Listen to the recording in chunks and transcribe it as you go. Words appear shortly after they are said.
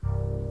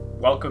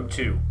Welcome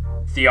to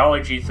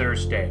Theology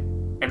Thursday,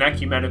 an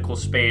ecumenical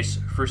space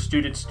for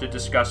students to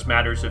discuss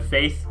matters of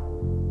faith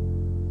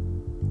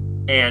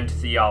and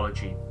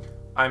theology.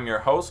 I'm your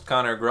host,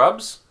 Connor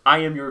Grubbs. I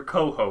am your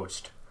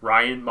co-host,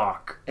 Ryan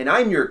Mock. And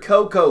I'm your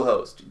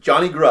co-host,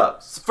 Johnny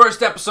Grubbs. It's the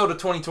first episode of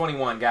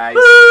 2021, guys.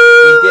 Woo!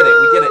 We did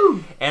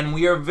it. And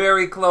we are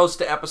very close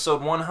to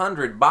episode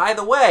 100. By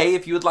the way,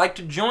 if you would like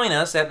to join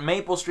us at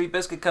Maple Street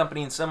Biscuit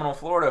Company in Seminole,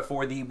 Florida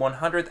for the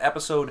 100th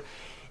episode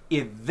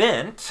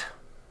event,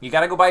 you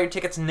got to go buy your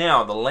tickets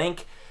now. The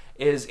link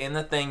is in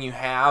the thing. You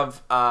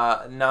have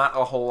not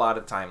a whole lot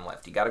of time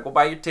left. You got to go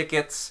buy your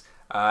tickets.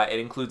 It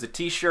includes a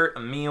t-shirt,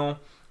 a meal,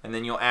 and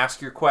then you'll ask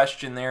your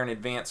question there in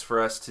advance for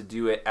us to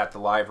do it at the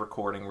live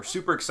recording. We're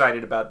super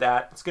excited about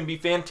that. It's going to be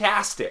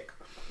fantastic.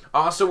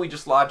 Also, we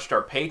just launched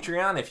our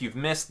Patreon. If you've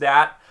missed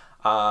that,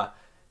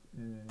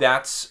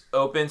 that's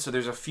open. So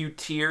there's a few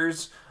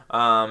tiers, a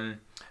 $5,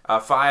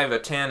 a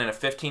 $10, and a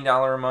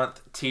 $15 a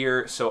month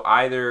tier. So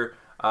either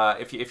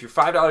if you're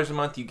 $5 a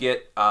month, you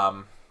get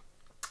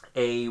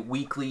a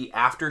weekly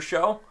after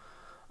show.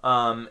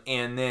 And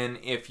then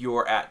if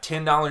you're at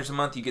 $10 a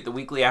month, you get the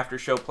weekly after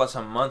show plus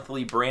a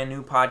monthly brand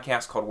new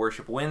podcast called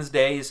Worship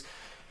Wednesdays.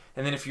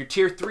 And then if you're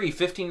tier 3,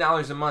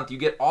 $15 a month, you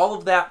get all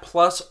of that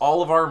plus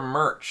all of our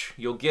merch.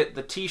 You'll get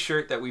the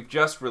t-shirt that we've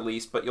just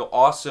released, but you'll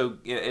also,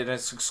 and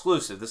it's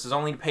exclusive. This is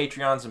only to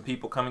Patreons and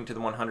people coming to the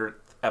 100th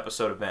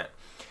episode event.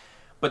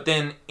 But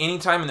then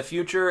anytime in the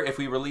future, if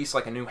we release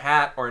like a new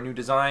hat or a new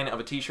design of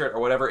a t-shirt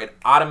or whatever, it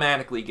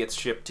automatically gets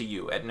shipped to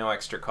you at no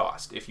extra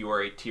cost if you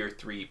are a tier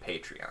 3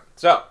 Patreon.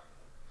 So,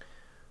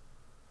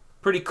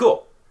 pretty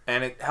cool.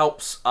 And it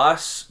helps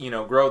us,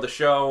 grow the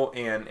show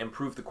and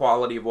improve the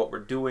quality of what we're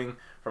doing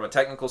from a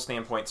technical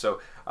standpoint.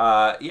 So,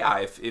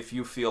 if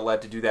you feel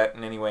led to do that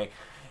in any way,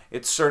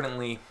 it's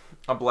certainly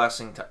a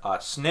blessing to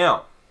us.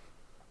 Now,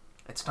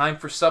 it's time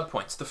for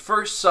subpoints. The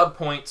first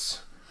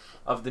subpoints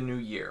of the new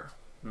year.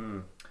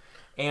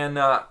 And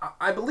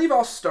I believe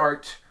I'll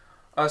start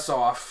us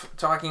off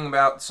talking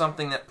about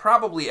something that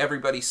probably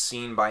everybody's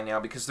seen by now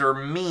because there are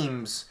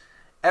memes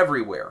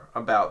everywhere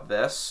about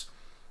this.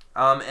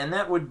 And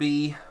that would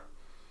be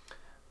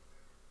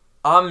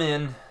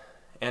Amen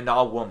and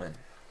All Woman.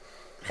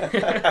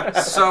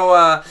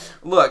 So,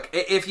 look,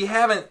 if you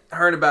haven't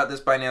heard about this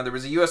by now, there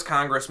was a U.S.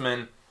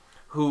 congressman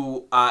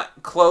who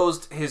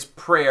closed his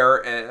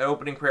prayer,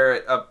 opening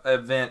prayer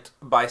event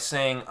by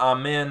saying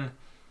Amen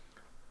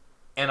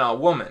and a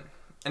woman.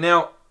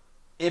 Now,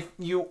 if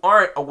you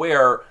aren't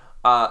aware,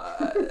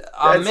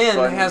 amen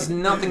has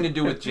nothing to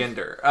do with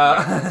gender.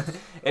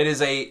 It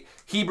is a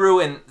Hebrew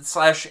and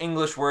 /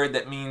 English word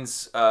that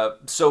means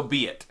so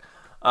be it.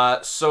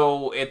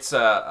 So it's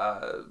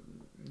a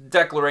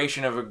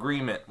declaration of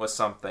agreement with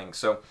something.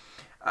 So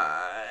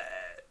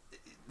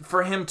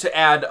for him to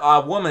add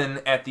a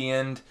woman at the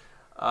end,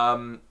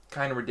 kind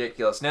of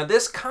ridiculous. Now,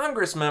 this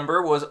Congress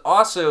member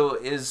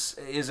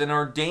is an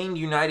ordained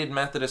United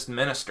Methodist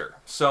minister.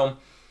 So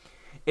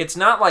it's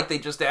not like they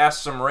just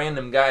asked some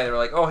random guy. They're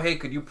like, "Oh, hey,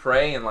 could you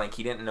pray?" And like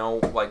he didn't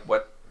know like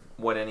what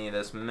any of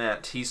this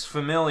meant. He's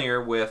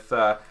familiar with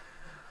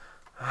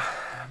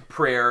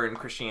prayer and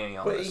Christianity.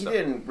 But he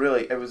didn't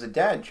really. It was a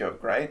dad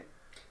joke, right?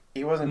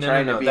 He wasn't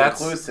trying to be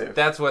inclusive.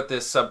 That's what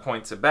this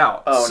subpoint's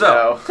about. Oh,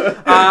 no.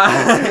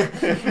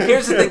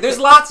 Here's the thing. There's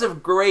lots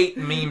of great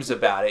memes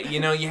about it. You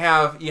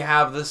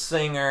have the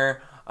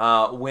singer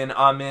when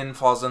Amen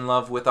falls in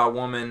love with a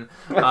woman.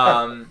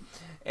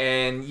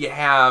 And you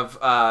have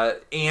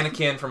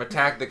Anakin from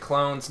Attack the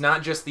Clones,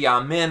 not just the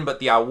Amen, but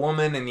the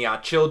woman and the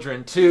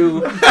children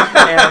too.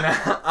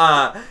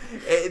 And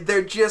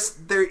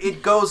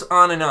it goes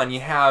on and on. You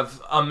have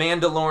a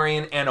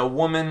Mandalorian and a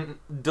woman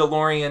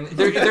DeLorean.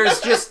 There's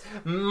just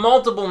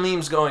multiple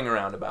memes going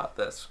around about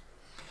this.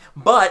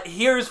 But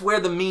here's where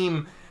the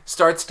meme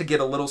starts to get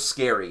a little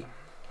scary.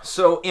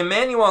 So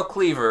Emmanuel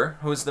Cleaver,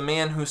 who is the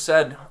man who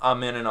said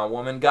Amen and a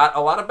woman, got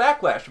a lot of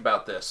backlash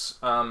about this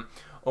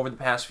over the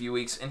past few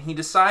weeks, and he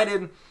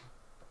decided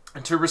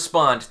to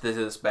respond to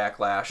this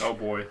backlash. Oh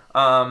boy.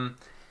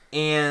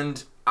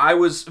 And I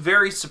was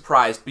very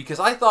surprised because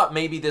I thought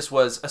maybe this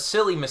was a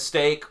silly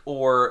mistake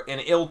or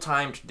an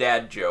ill-timed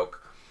dad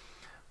joke,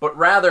 but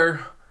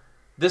rather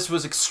this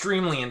was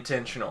extremely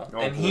intentional,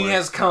 and he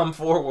has come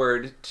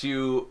forward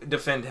to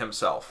defend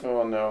himself.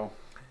 Oh no.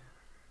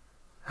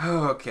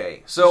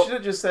 Okay, so you should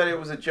have just said it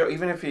was a joke,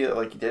 even if he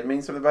did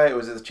mean something by it. It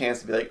was his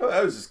chance to be like, "Oh,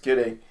 I was just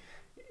kidding."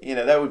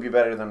 That would be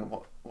better than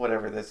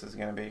whatever this is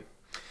going to be.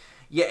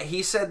 Yeah,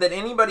 he said that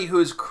anybody who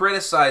has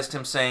criticized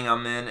him saying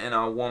Amen and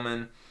a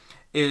woman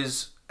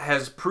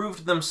has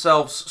proved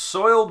themselves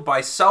soiled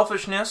by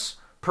selfishness,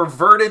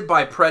 perverted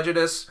by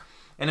prejudice,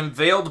 and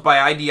unveiled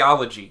by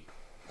ideology.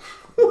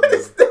 What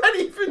does that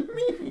even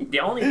mean?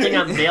 The only thing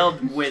I'm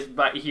veiled with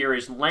here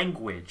is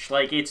language.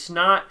 Like, it's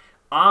not...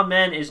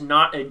 Amen is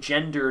not a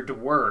gendered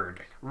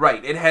word.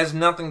 Right, it has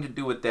nothing to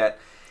do with that.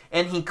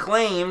 And he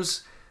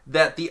claims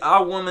that the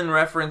 "a woman"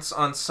 reference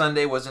on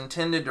Sunday was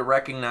intended to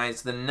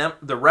recognize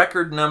the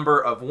record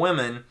number of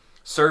women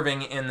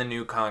serving in the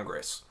new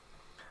Congress.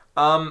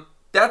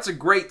 That's a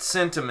great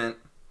sentiment,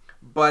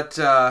 But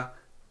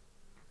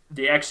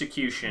The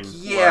execution.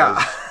 yeah.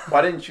 was-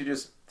 Why didn't you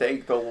just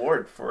thank the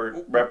Lord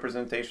for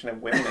representation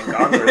of women in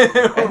Congress?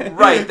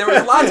 Right. There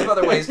was lots of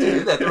other ways to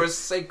do that. There was,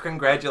 say,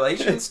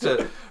 congratulations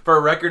for a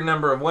record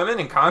number of women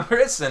in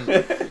Congress,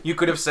 and you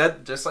could have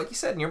said, just like you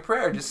said in your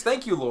prayer, just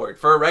thank you, Lord,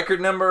 for a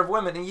record number of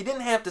women, and you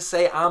didn't have to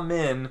say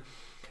amen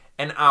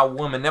and a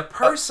woman. Now,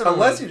 personally,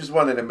 Unless you just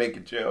wanted to make a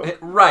joke.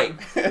 right.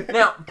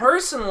 Now,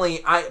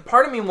 personally,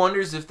 part of me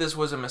wonders if this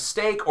was a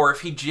mistake, or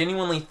if he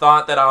genuinely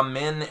thought that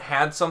amen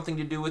had something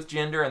to do with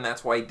gender, and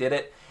that's why he did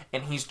it,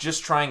 and he's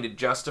just trying to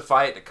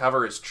justify it to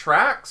cover his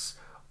tracks,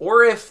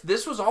 or if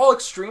this was all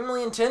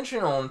extremely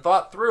intentional and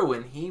thought through,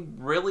 and he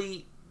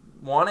really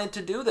wanted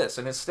to do this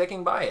and is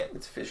sticking by it.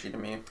 It's fishy to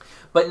me.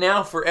 But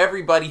now, for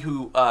everybody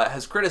who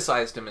has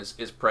criticized him, is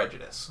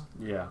prejudice.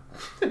 Yeah.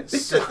 It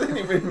doesn't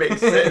even make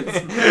sense.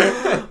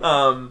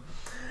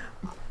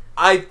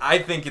 I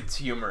think it's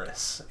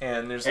humorous,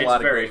 and there's a It's lot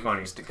of very great funny.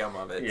 memes to come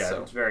of it. Yeah,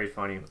 So. it's very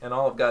funny. And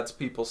all of God's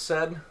people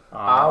said,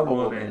 A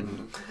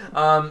woman.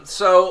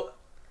 So,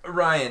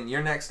 Ryan,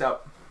 you're next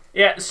up.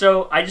 Yeah,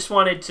 so I just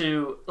wanted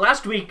to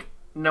last week.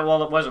 No,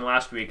 well, it wasn't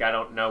last week. I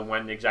don't know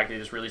when exactly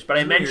this released, but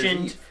I New Year's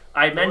mentioned Eve.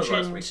 It was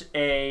last mentioned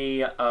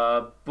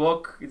a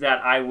book that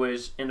I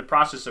was in the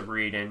process of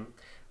reading.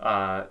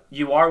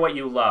 "You Are What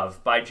You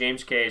Love" by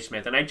James K.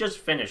 Smith, and I just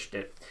finished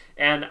it.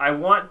 And I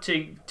want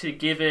to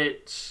give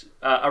it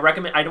a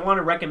recommend. I don't want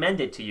to recommend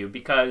it to you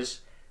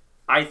because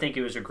I think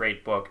it was a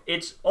great book.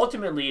 It's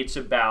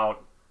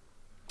about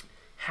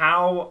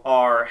how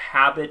our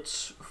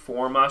habits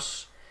form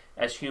us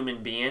as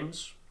human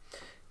beings,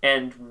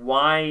 and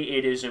why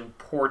it is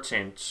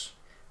important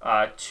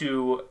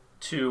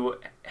to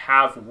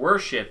have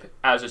worship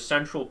as a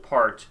central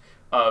part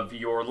of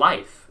your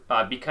life,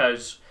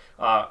 because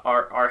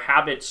our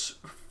habits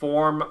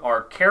form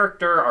our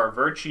character, our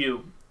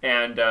virtue,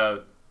 and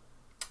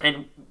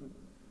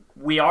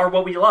we are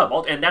what we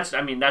love. And that's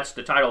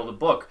the title of the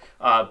book.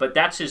 But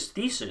that's his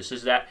thesis: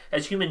 is that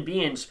as human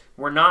beings,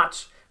 we're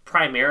not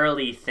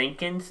primarily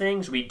thinking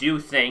things. We do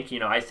think,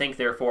 I think,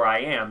 therefore I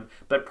am,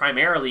 but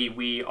primarily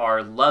we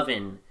are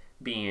loving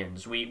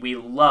beings. We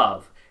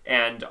love,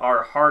 and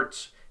our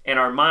hearts and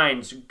our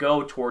minds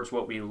go towards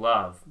what we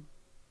love.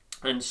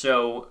 And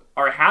so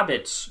our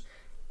habits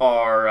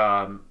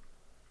are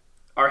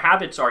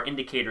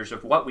indicators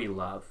of what we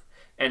love.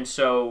 And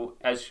so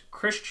as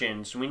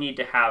Christians, we need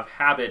to have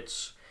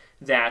habits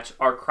that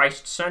are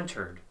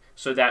Christ-centered,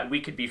 so that we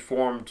could be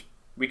formed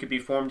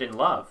in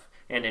love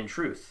and in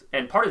truth.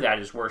 And part of that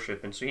is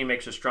worship. And so he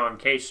makes a strong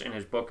case in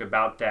his book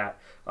about that.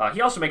 He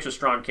also makes a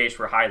strong case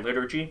for high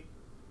liturgy,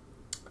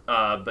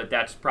 but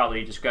that's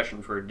probably a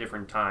discussion for a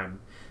different time.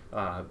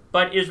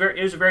 But it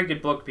was a very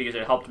good book because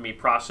it helped me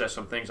process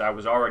some things I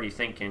was already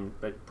thinking,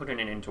 but putting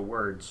it into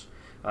words.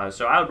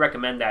 So I would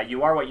recommend that.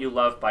 "You Are What You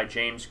Love" by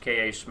James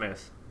K.A.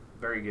 Smith.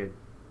 Very good.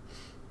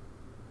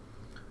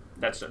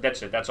 That's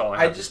it. That's all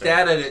I have just to say.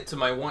 added it to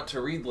my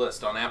want-to-read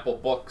list on Apple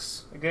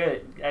Books.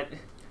 Good.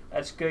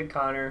 That's good,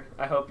 Connor.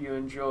 I hope you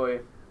enjoy.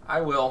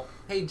 I will.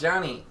 Hey,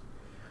 Johnny.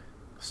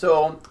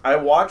 So, I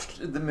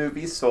watched the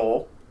movie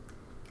Soul,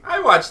 I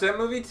watched that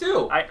movie,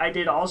 too. I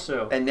did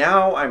also. and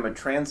now I'm a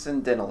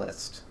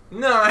transcendentalist.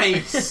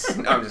 Nice.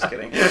 No, I'm just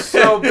kidding.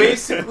 So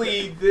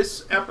basically,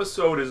 this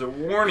episode is a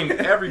warning to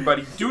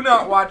everybody. Do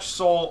not watch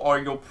Soul, or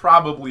you'll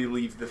probably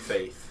leave the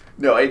faith.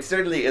 No, it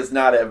certainly is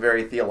not a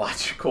very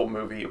theological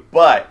movie,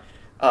 but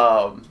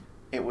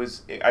it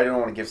was. I don't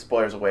want to give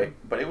spoilers away,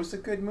 but it was a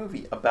good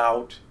movie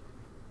about.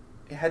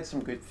 It had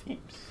some good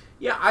themes.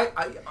 Yeah,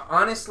 I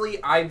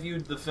honestly, I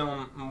viewed the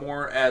film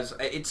more as,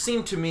 it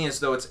seemed to me as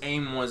though its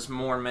aim was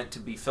more meant to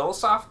be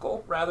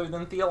philosophical rather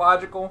than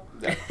theological,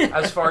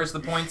 as far as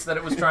the points that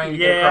it was trying to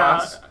get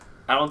across.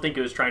 I don't think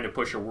it was trying to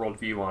push a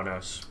worldview on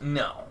us.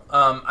 No.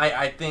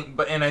 I think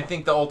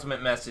the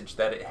ultimate message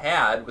that it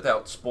had,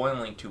 without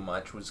spoiling too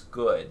much, was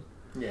good.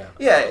 Yeah.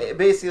 Yeah,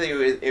 basically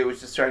it was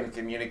just trying to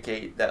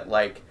communicate that,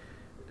 like,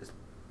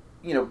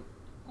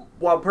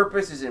 while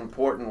purpose is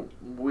important,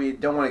 we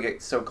don't want to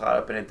get so caught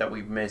up in it that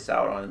we miss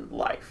out on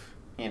life,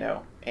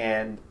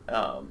 And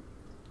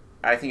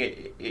I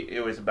think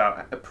it was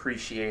about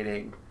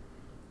appreciating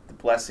the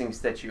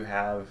blessings that you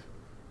have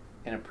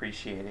and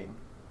appreciating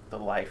the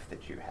life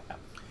that you have.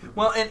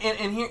 Well, and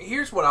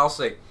here's what I'll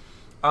say.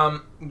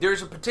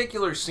 There's a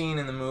particular scene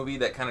in the movie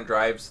that kind of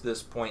drives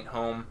this point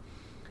home,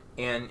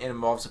 and it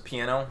involves a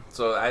piano.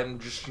 So I'm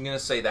just going to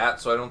say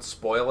that so I don't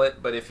spoil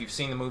it. But if you've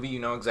seen the movie, you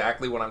know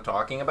exactly what I'm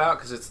talking about,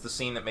 because it's the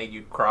scene that made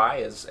you cry,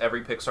 as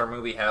every Pixar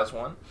movie has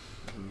one,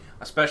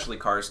 especially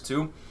Cars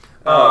 2.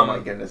 Oh my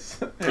goodness.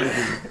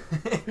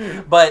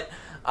 But,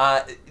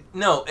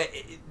 no,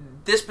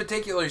 this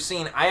particular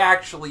scene I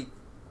actually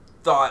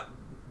thought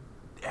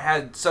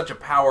had such a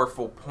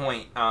powerful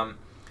point that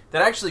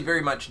actually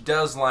very much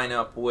does line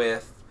up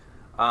with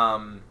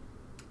some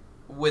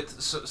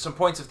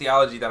points of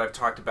theology that I've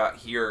talked about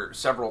here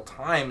several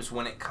times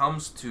when it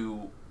comes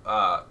to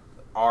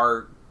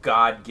our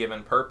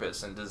God-given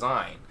purpose and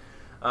design.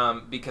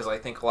 Because I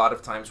think a lot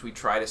of times we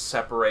try to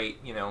separate,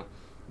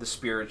 the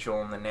spiritual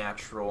and the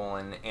natural,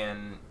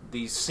 and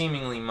these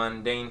seemingly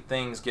mundane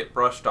things get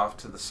brushed off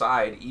to the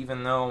side,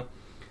 even though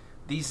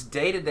these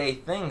day-to-day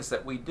things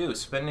that we do,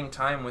 spending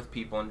time with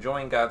people,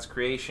 enjoying God's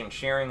creation,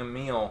 sharing a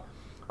meal,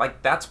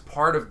 like, that's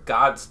part of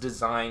God's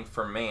design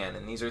for man,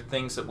 and these are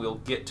things that we'll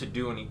get to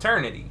do in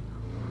eternity.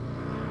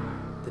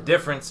 The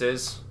difference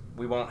is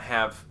we won't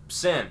have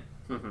sin.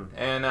 Mm-hmm.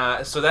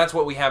 And so that's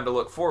what we have to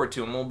look forward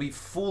to, and we'll be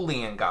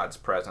fully in God's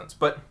presence.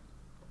 But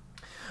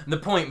the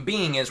point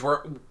being is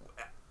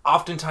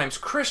oftentimes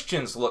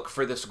Christians look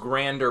for this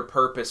grander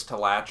purpose to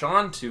latch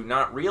on to,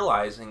 not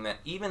realizing that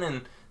even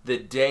in the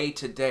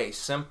day-to-day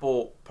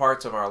simple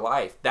parts of our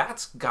life,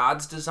 that's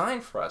God's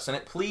design for us, and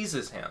it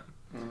pleases Him.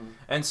 Mm-hmm.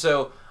 And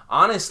so,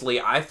 honestly,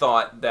 I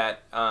thought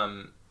that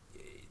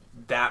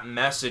that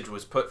message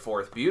was put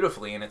forth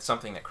beautifully, and it's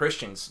something that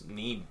Christians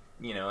need,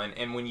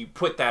 and when you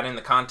put that in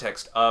the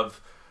context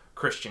of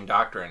Christian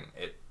doctrine,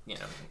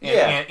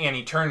 and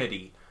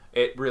eternity,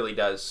 it really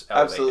does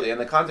elevate absolutely. it. In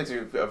the context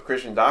of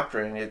Christian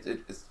doctrine,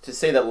 it's to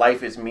say that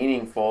life is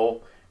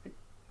meaningful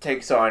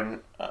takes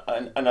on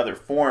another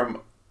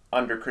form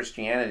under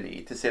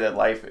Christianity. To say that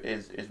life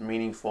is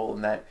meaningful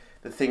and that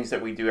the things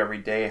that we do every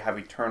day have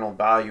eternal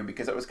value,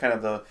 because that was kind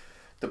of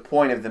the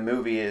point of the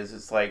movie.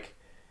 It's like,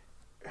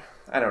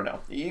 I don't know.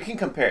 You can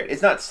compare it.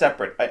 It's not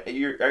separate.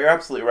 You're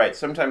absolutely right.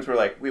 Sometimes we're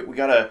like, we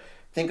got to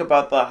think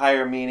about the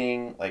higher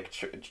meaning. Like,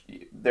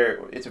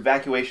 it's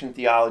evacuation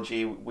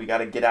theology. We got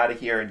to get out of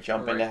here and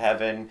jump into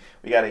heaven.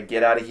 We got to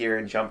get out of here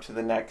and jump to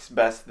the next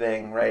best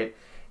thing, right?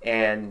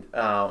 And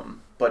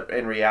but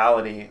in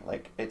reality,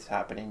 like, it's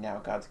happening now.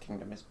 God's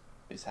kingdom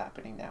is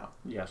happening now.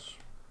 Yes.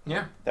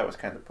 Yeah. That was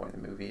kind of the point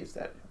of the movie, is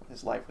that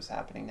his life was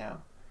happening now.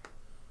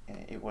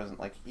 It wasn't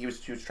like he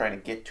was trying to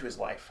get to his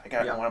life.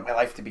 I want my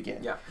life to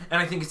begin. Yeah,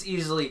 and I think it's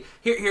easily...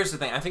 Here's the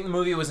thing. I think the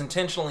movie was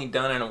intentionally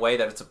done in a way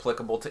that it's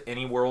applicable to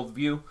any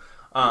worldview.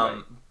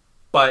 Right.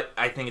 But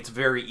I think it's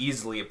very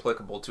easily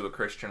applicable to a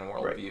Christian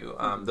worldview,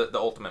 right. The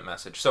ultimate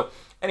message. So,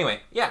 anyway,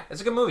 yeah,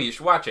 it's a good movie. You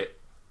should watch it.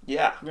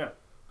 Yeah. Yeah.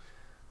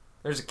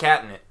 There's a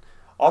cat in it.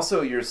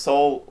 Also, your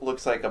soul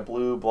looks like a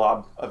blue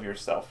blob of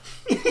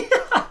yourself.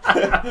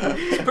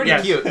 It's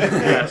pretty cute.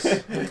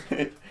 Yes.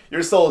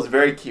 Your soul is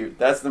very cute.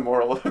 That's the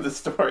moral of the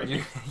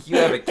story. You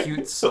have a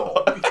cute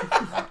soul.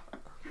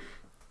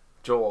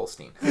 Joel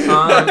Osteen.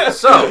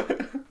 So,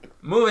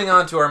 moving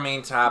on to our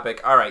main topic.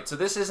 All right, so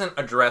this isn't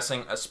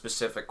addressing a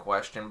specific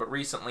question, but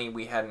recently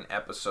we had an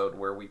episode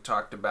where we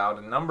talked about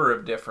a number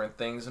of different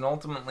things, and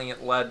ultimately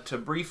it led to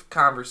brief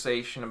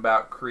conversation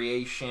about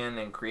creation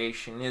and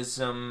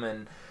creationism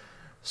and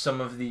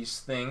some of these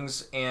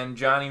things. And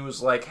Johnny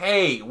was like,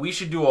 hey, we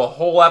should do a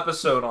whole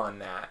episode on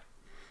that.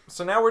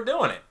 So now we're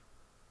doing it.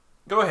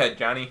 Go ahead,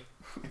 Johnny.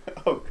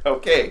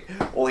 Okay.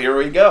 Well, here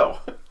we go.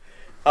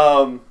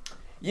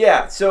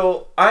 Yeah,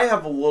 so I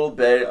have a little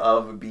bit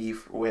of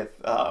beef with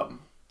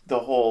the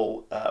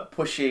whole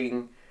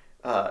pushing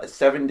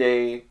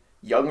 7-day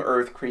young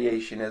earth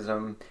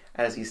creationism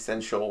as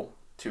essential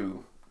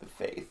to the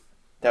faith.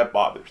 That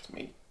bothers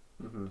me.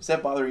 Mm-hmm. Does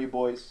that bother you,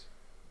 boys?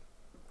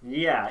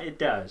 Yeah, it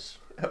does.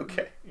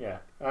 Okay. Yeah,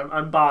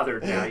 I'm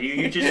bothered now.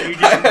 You just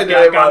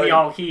got me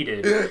all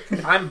heated.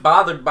 I'm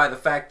bothered by the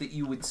fact that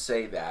you would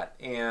say that,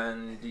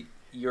 and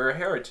you're a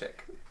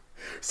heretic.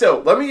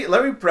 So let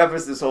me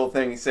preface this whole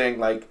thing saying,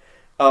 like,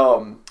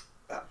 I'm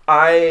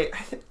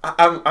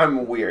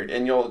weird,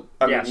 and you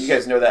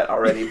guys know that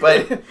already.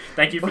 But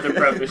thank you for the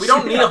preface. We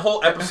don't need a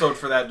whole episode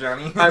for that,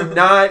 Johnny.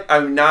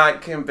 I'm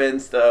not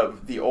convinced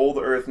of the old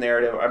Earth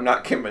narrative. I'm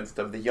not convinced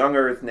of the young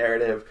Earth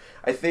narrative.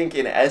 I think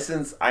in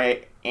essence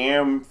I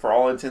am, for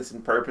all intents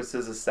and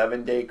purposes, a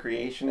 7-day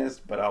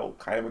creationist, but I'll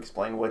kind of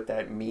explain what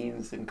that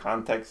means in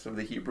context of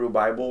the Hebrew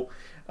Bible.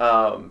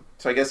 So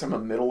I guess I'm a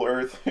Middle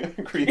Earth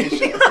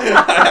creationist.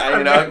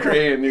 I'm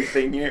creating a new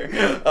thing here.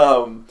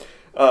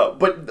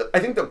 But I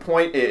think the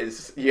point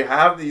is, you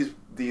have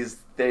these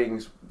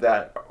things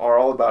that are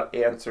all about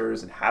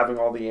answers and having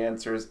all the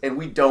answers, and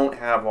we don't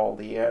have all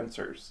the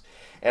answers.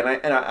 And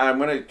I'm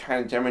going to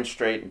kind of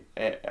demonstrate,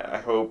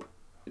 I hope,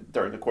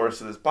 during the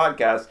course of this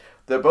podcast,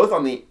 that both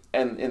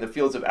in the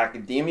fields of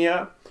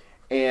academia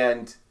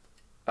and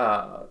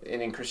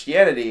in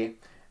Christianity,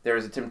 there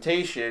is a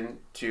temptation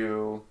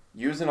to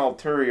use an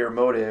ulterior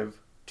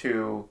motive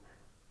to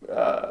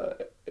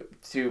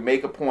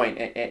make a point,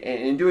 and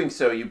in doing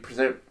so, you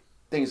present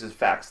things as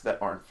facts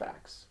that aren't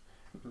facts.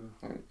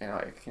 Mm-hmm. And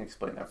I can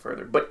explain that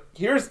further. But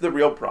here's the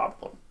real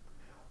problem: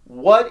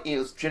 what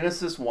is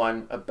Genesis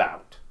 1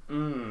 about?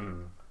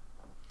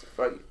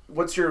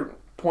 What's your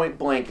point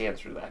blank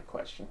answer to that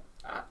question?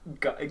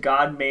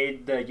 God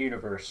made the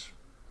universe.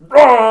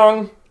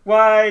 Wrong.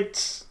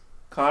 What?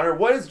 Connor,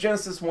 what is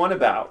Genesis 1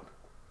 about?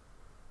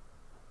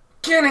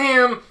 Get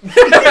him!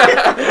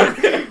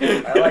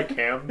 I like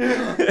him.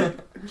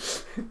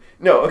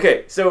 No,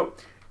 okay, so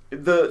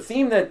the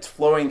theme that's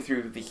flowing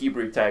through the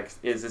Hebrew text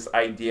is this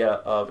idea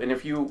of, and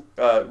if you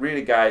read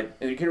a guide,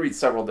 and you can read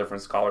several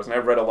different scholars, and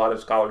I've read a lot of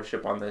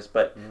scholarship on this,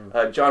 but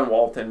John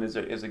Walton is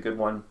a good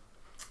one.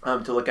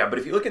 to look at. But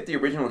if you look at the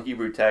original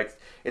Hebrew text,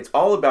 it's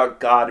all about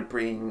God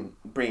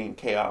bringing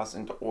chaos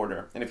into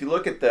order. And if you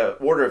look at the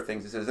order of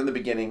things, it says, in the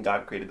beginning,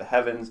 God created the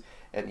heavens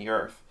and the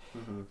earth.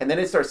 Mm-hmm. And then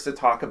it starts to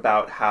talk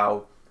about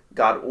how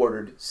God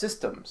ordered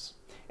systems.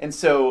 And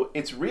so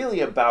it's really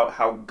about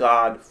how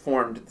God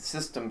formed the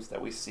systems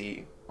that we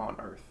see on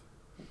earth.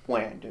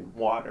 Land and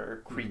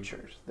water,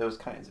 creatures, those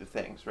kinds of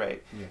things,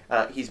 right?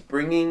 Yeah. He's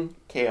bringing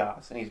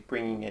chaos and he's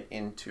bringing it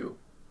into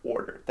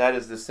order. That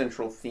is the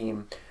central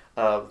theme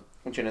of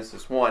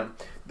Genesis 1.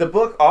 The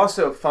book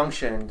also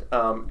functioned,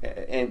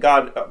 and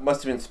God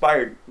must have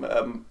inspired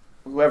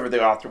whoever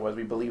the author was.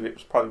 We believe it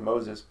was probably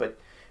Moses, but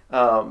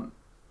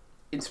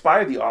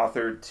inspired the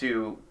author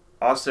to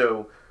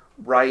also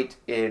write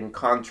in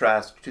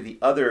contrast to the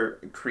other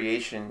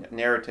creation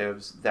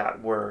narratives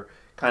that were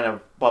kind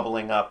of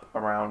bubbling up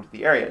around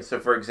the area. So,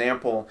 for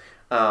example,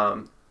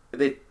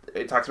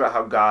 it talks about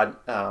how God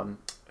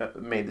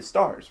made the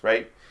stars,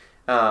 right?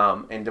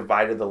 And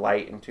divided the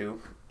light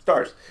into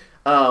stars.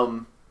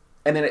 And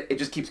then it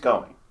just keeps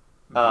going.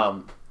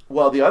 Mm-hmm.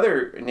 Well, the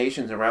other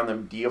nations around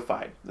them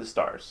deified the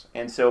stars.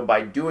 And so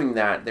by doing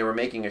that, they were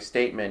making a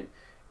statement.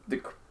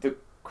 The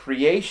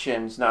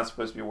creation's not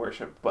supposed to be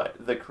worshipped,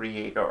 but the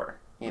creator,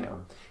 you know.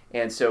 Mm-hmm.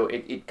 And so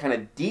it kind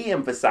of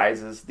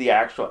de-emphasizes the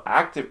actual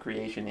act of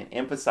creation and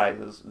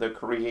emphasizes the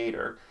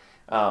creator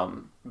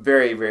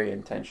very, very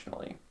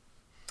intentionally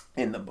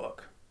in the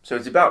book. So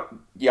it's about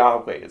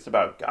Yahweh, it's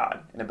about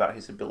God, and about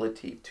his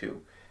ability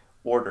to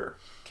order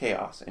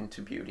chaos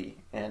into beauty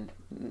and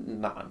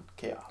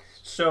non-chaos.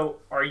 So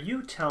are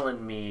you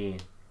telling me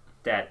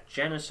that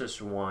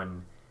Genesis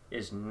 1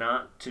 is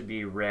not to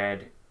be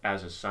read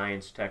as a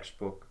science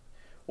textbook?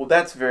 Well,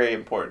 that's very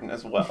important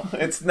as well.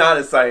 It's not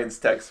a science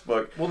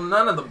textbook. Well,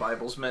 none of the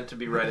Bible's meant to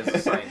be read as a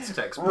science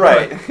textbook.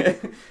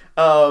 Right.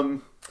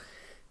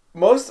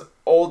 Most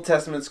Old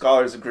Testament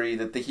scholars agree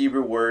that the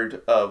Hebrew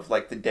word of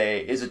like the day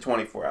is a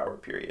 24-hour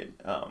period.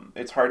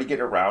 It's hard to get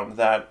around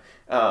that.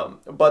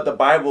 But the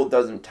Bible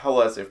doesn't tell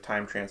us if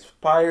time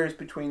transpires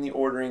between the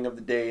ordering of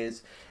the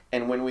days.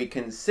 And when we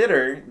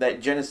consider that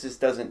Genesis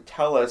doesn't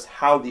tell us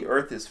how the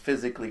earth is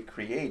physically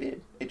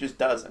created, it just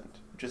doesn't.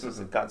 Just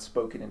as God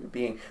spoke it into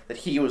being, that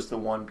he was the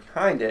one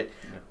behind it.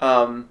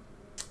 Yeah.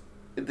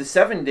 The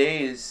 7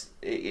 days,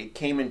 it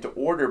came into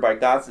order by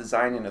God's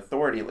design and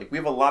authority. Like, we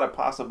have a lot of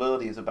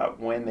possibilities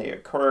about when they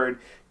occurred.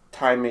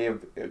 Time may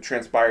have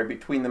transpired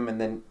between them, and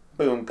then,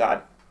 boom,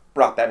 God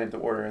brought that into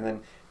order. And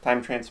then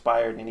time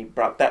transpired, and he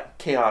brought that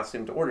chaos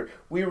into order.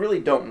 We really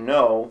don't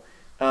know.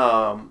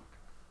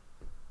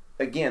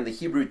 Again, the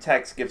Hebrew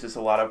text gives us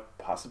a lot of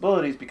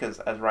possibilities because,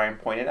 as Ryan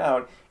pointed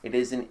out, it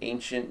is an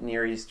ancient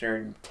Near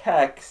Eastern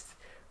text,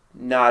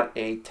 not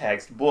a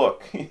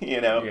textbook.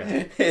 You know,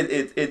 yeah.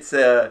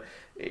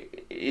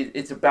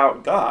 It's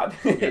about God.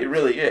 Yeah. It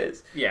really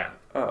is. Yeah.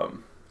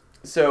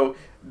 So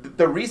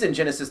the reason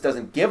Genesis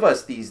doesn't give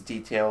us these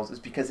details is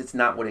because it's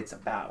not what it's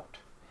about.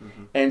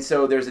 Mm-hmm. And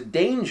so there's a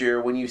danger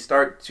when you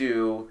start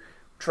to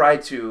try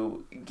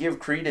to give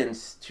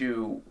credence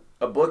to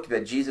a book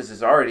that Jesus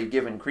has already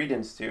given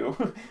credence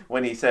to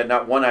when he said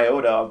not one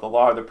iota of the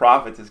law or the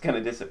prophets is going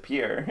to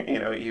disappear. You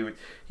know,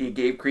 he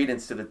gave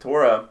credence to the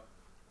Torah.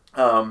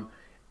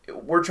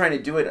 We're trying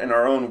to do it in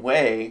our own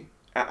way,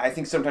 I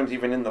think sometimes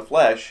even in the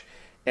flesh,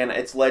 and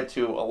it's led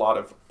to a lot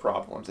of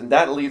problems. And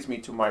that leads me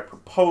to my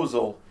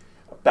proposal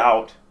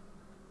about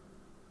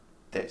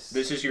this.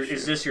 Is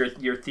this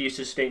your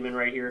thesis statement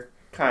right here?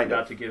 Kind of.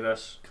 Not to give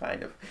us.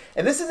 Kind of.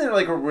 And this isn't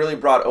like a really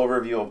broad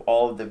overview of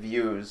all of the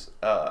views.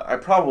 I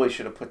probably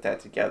should have put that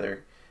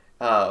together.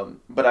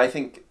 But I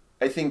think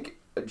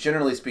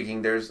generally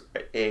speaking, there's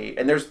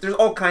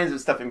all kinds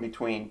of stuff in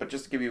between. But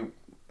just to give you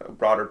a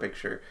broader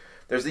picture,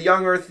 there's the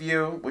young Earth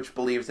view, which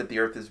believes that the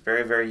Earth is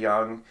very, very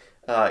young.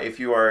 If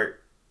you are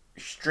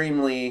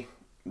extremely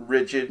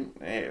rigid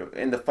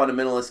in the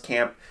fundamentalist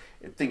camp,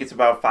 I think it's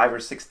about 5,000 or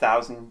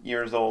 6,000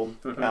 years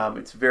old. Mm-hmm.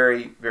 It's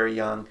very, very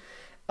young.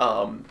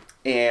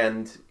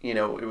 And, you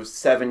know, it was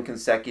 7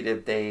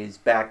 consecutive days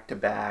back to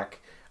back.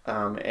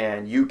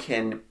 And you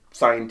can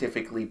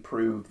scientifically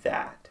prove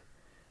that.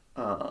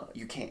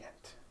 You can't.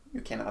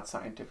 You cannot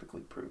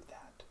scientifically prove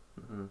that.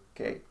 Mm-hmm.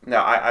 Okay.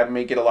 Now, I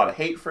may get a lot of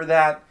hate for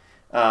that.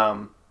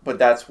 But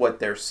that's what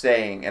they're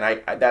saying. And I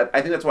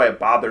think that's why it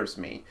bothers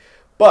me.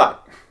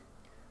 But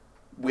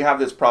we have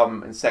this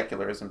problem in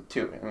secularism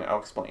too. And I'll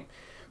explain.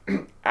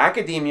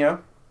 Academia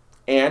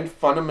and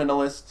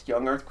fundamentalist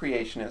young earth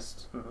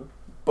creationists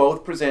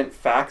both present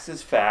facts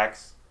as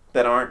facts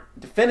that aren't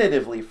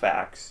definitively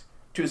facts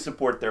to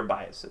support their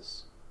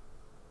biases.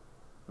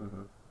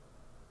 Mm-hmm.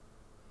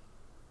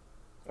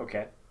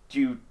 Okay.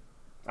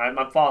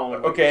 I'm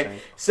following what you're saying.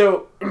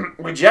 So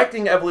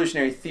rejecting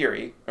evolutionary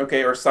theory,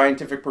 or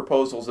scientific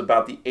proposals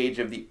about the age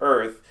of the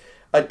Earth,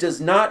 does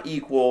not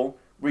equal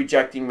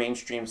rejecting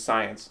mainstream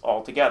science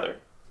altogether.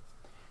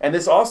 And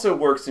this also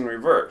works in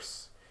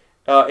reverse.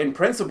 In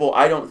principle,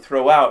 I don't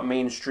throw out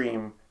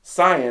mainstream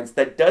science.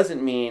 That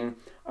doesn't mean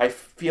I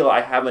feel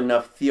I have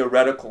enough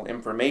theoretical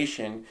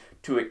information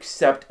to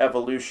accept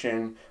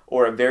evolution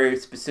or a very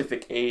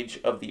specific age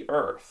of the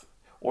Earth.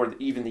 or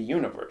even the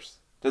universe.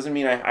 Doesn't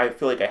mean I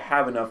feel like I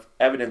have enough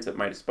evidence at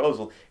my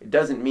disposal. It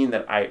doesn't mean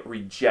that I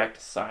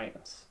reject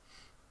science.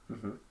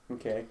 Mm-hmm.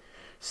 Okay,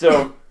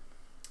 so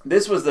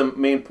this was the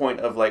main point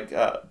of like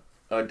a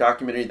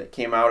documentary that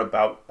came out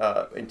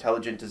about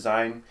intelligent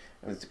design.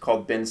 It's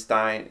called Ben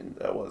Stein.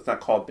 Well, it's not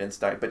called Ben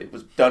Stein, but it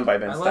was done by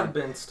Ben Stein. I love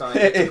Ben Stein.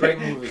 It's a great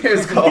movie.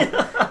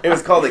 It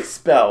was called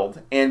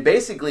Expelled. And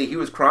basically, he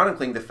was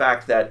chronicling the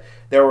fact that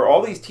there were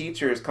all these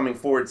teachers coming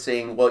forward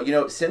saying,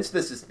 well, since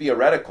this is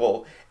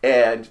theoretical,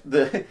 and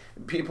the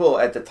people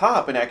at the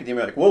top in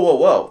academia are like,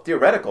 whoa,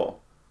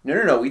 theoretical.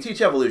 No, we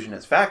teach evolution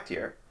as fact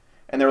here.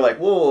 And they're like,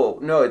 whoa,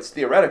 no, it's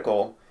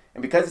theoretical.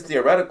 And because it's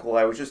theoretical,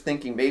 I was just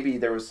thinking maybe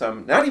there was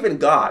some, not even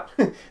God,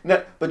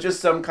 but just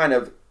some kind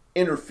of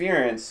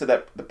interference so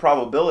that the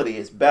probability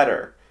is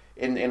better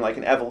in like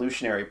an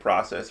evolutionary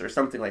process or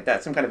something like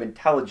that, some kind of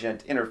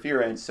intelligent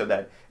interference so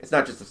that it's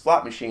not just a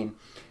slot machine.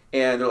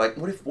 And they're like,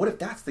 what if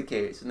that's the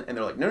case? And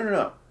they're like,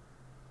 no,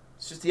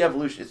 it's just the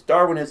evolution, it's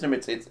Darwinism,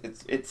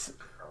 it's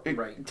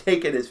right.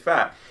 Take it as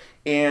fact.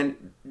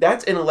 And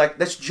that's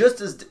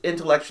just as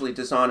intellectually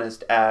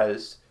dishonest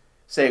as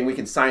saying we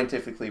can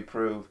scientifically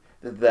prove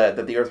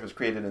that the Earth was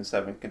created in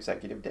 7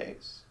 consecutive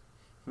days.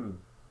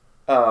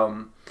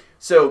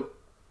 So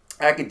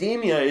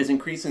academia is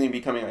increasingly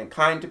becoming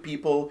unkind to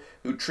people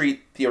who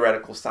treat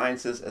theoretical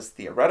sciences as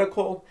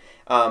theoretical,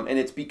 and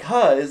it's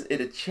because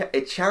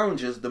it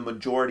challenges the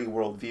majority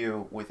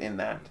worldview within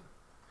that.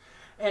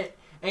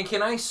 And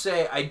can I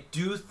say, I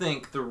do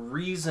think the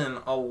reason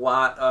a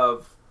lot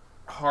of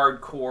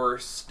hardcore,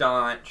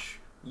 staunch,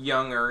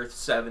 young Earth,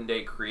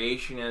 7-day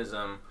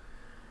creationism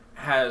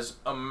has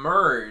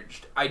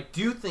emerged, I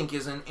do think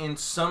is in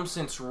some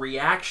sense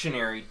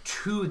reactionary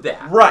to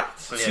that. Right.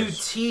 To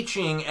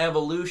teaching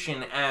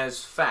evolution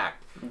as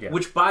fact. Yeah.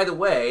 Which, by the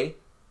way,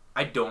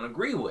 I don't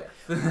agree with.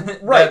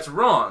 Right. That's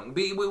wrong.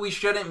 We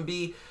shouldn't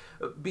be,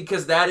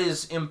 because that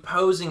is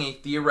imposing a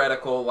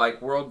theoretical,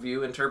 like,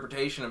 worldview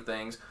interpretation of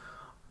things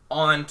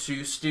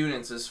onto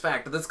students as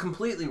fact. But that's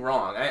completely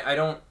wrong.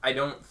 I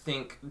don't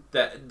think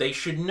that they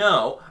should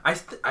know.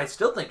 I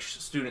still think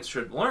students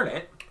should learn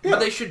it. Yeah.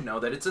 But they should know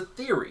that it's a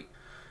theory.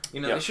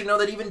 They should know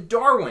that even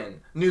Darwin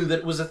knew that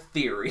it was a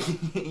theory.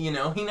 He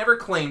never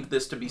claimed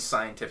this to be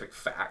scientific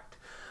fact.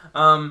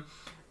 In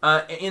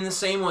the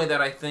same way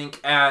that I think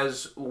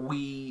as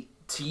we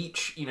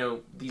teach,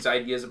 these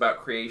ideas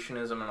about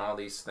creationism and all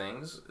these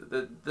things,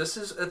 that this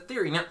is a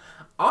theory. Now,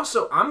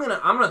 also, I'm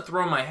gonna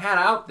throw my hat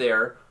out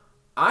there.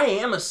 I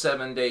am a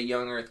 7-day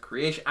young Earth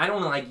creation. I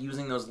don't like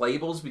using those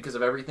labels because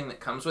of everything that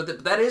comes with it,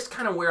 but that is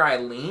kind of where I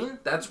lean.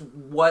 That's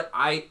what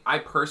I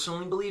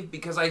personally believe,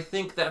 because I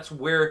think that's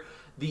where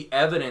the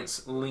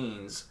evidence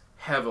leans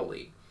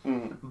heavily.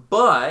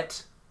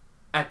 But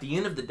at the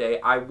end of the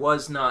day, I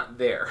was not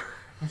there.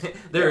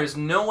 There is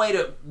no way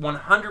to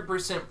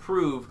 100%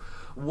 prove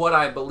what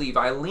I believe.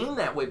 I lean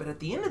that way, but at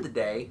the end of the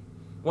day,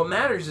 what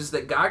matters is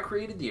that God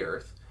created the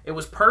earth. It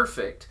was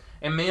perfect.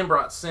 And man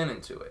brought sin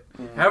into it.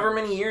 However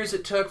many years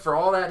it took for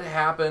all that to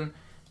happen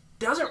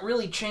doesn't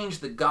really change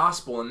the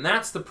gospel. And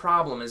that's the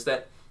problem, is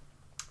that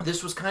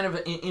this was kind of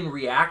in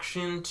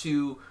reaction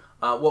to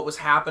what was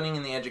happening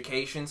in the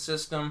education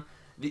system.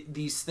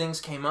 These things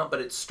came up,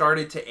 but it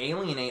started to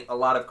alienate a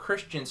lot of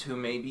Christians who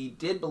maybe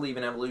did believe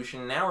in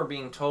evolution and now are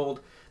being told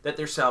that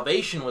their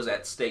salvation was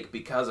at stake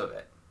because of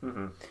it.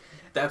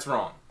 That's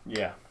wrong.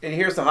 Yeah. And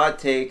here's the hot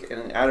take,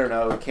 and I don't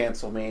know,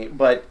 cancel me,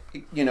 but,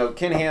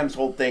 Ken Ham's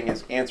whole thing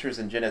is answers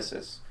in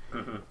Genesis.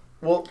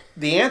 Well,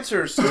 the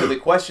answers to the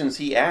questions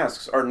he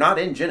asks are not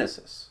in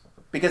Genesis,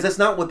 because that's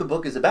not what the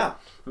book is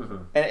about.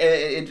 And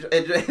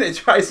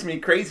it drives me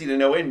crazy to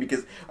no end,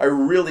 because I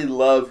really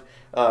love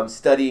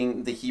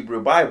studying the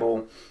Hebrew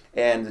Bible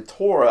and the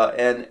Torah,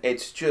 and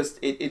it's just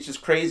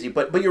crazy.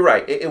 But you're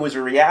right, it was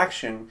a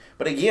reaction.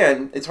 But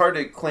again, it's hard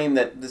to claim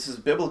that this is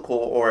biblical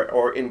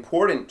or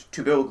important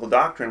to biblical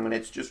doctrine when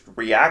it's just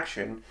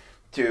reaction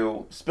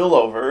to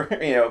spillover,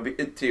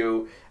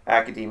 to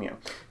academia.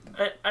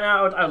 And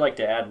I'd like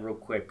to add real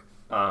quick,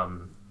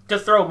 to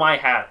throw my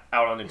hat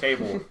out on the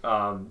table,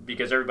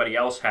 because everybody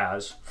else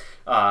has.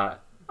 I'm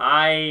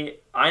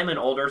an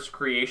old Earth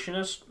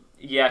creationist,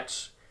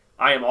 yet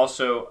I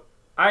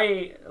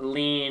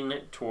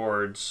lean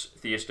towards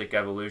theistic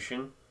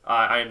evolution.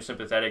 I am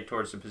sympathetic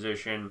towards the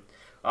position,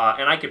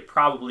 and I could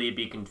probably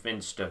be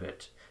convinced of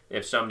it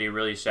if somebody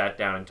really sat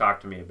down and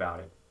talked to me about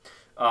it.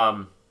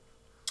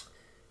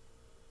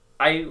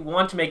 I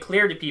want to make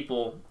clear to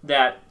people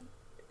that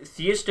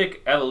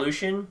theistic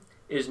evolution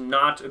is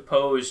not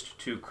opposed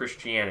to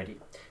Christianity.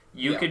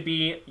 You could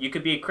be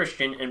a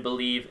Christian and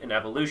believe in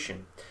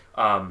evolution.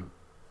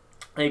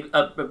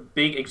 A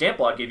big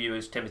example I'll give you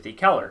is Timothy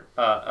Keller,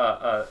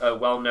 a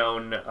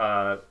well-known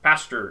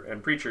pastor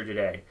and preacher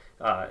today.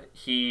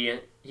 He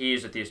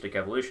is a theistic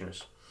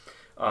evolutionist.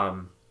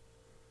 I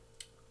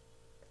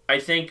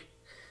think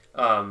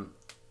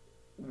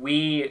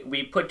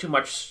we put too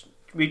much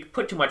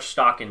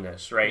stock in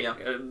this, right? Yeah.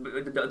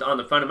 On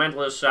the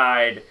fundamentalist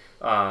side,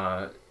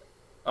 on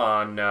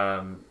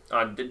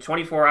the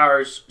 24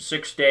 hours,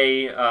 6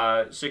 days,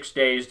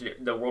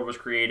 the world was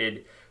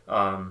created.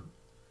 I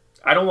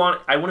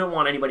wouldn't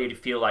want anybody to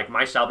feel like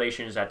my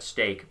salvation is at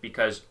stake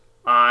because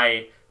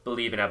I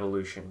believe in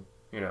evolution.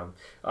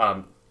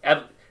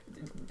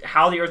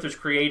 How the earth was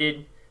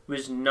created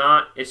it's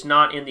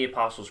not in the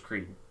Apostles'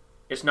 Creed.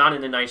 It's not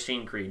in the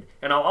Nicene Creed.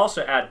 And I'll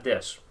also add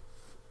this.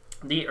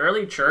 The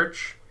early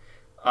church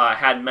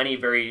had many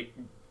very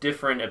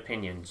different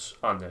opinions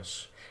on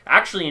this.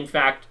 Actually, in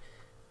fact,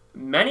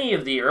 many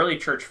of the early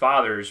church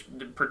fathers,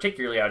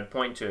 particularly I'd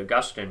point to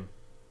Augustine,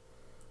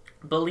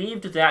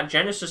 believed that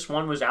Genesis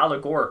 1 was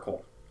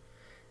allegorical.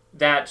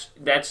 That's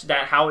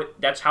how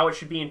it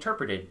should be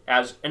interpreted,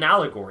 as an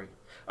allegory.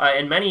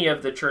 And many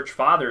of the church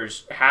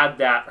fathers had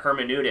that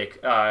hermeneutic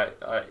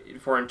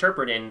for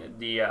interpreting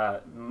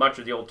the much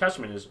of the Old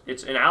Testament.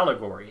 It's an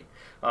allegory.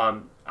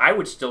 I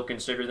would still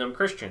consider them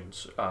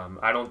Christians.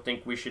 I don't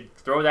think we should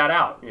throw that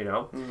out.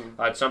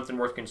 It's something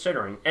worth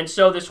considering. And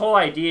so this whole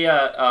idea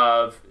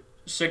of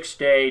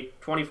 6-day,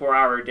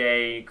 24-hour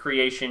day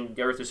creation,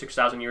 the earth is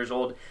 6,000 years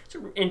old.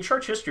 In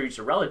church history, it's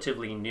a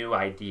relatively new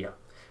idea.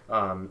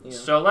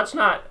 So let's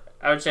not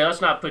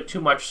put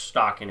too much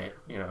stock in it.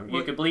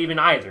 You could believe in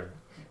either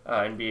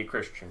and be a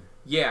Christian.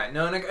 Yeah,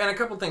 no, and a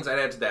couple things I'd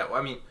add to that.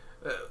 I mean,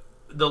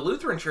 the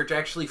Lutheran Church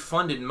actually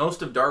funded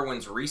most of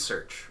Darwin's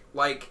research.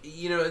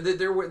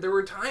 There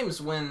were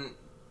times when,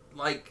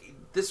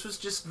 this was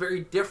just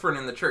very different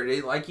in the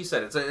church. Like you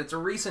said, it's a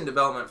recent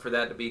development for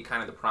that to be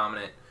kind of the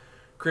prominent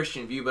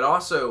Christian view, but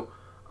also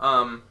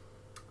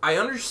I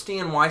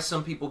understand why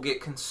some people get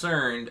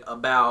concerned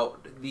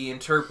about the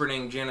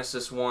interpreting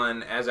Genesis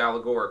 1 as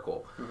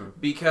allegorical,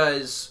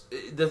 because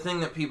the thing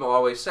that people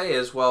always say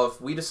is, well,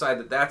 if we decide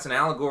that that's an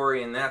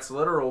allegory and that's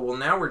literal, well,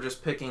 now we're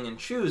just picking and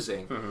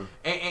choosing.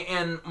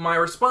 And my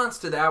response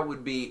to that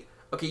would be,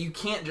 okay, you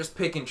can't just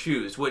pick and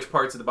choose which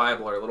parts of the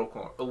Bible are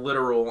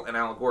literal and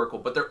allegorical,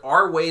 but there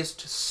are ways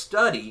to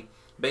study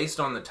based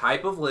on the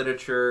type of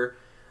literature,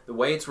 the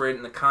way it's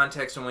written, the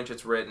context in which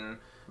it's written,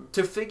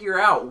 to figure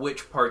out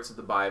which parts of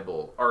the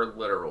Bible are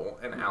literal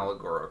and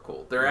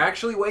allegorical. There are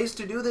actually ways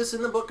to do this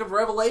in the book of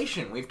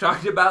Revelation. We've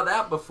talked about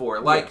that before.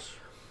 Yes.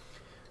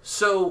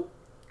 So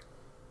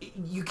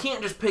you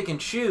can't just pick and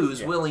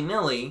choose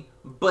willy-nilly,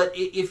 but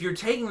if you're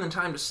taking the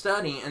time to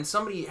study and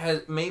somebody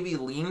maybe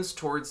leans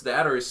towards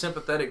that or is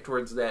sympathetic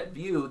towards that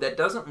view, that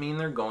doesn't mean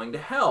they're going to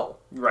hell.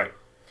 Right.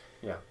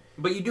 Yeah.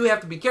 But you do have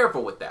to be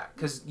careful with that,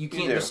 because you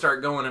can't just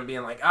start going and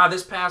being like,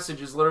 this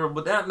passage is literal,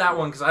 but that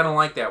one, because I don't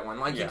like that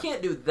one. You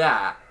can't do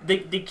that.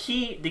 The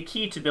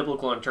key to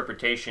biblical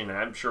interpretation, and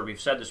I'm sure we've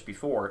said this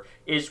before,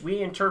 is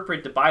we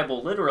interpret the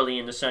Bible literally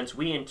in the sense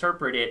we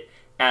interpret it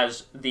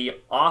as the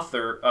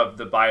author of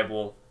the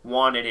Bible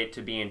wanted it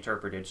to be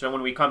interpreted. So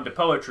when we come to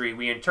poetry,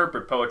 we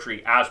interpret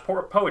poetry as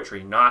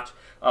poetry, not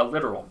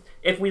literal.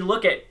 If we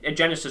look at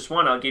Genesis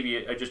 1, I'll give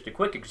you just a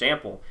quick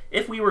example.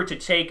 If we were to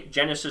take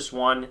Genesis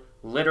 1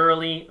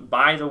 literally,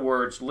 by the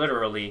words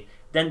literally,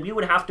 then we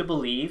would have to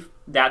believe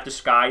that the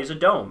sky is a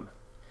dome.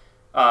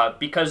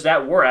 Because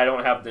that word, I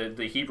don't have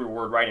the Hebrew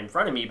word right in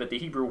front of me, but the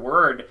Hebrew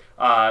word,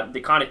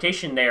 the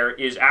connotation there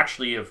is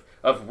actually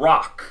of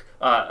rock,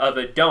 of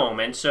a dome.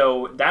 And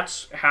so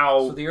that's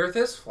how... So the earth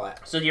is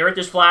flat. So the earth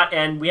is flat,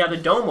 and we have a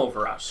dome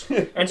over us.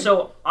 And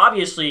so,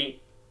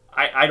 obviously,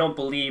 I don't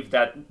believe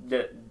that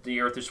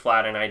the earth is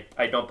flat, and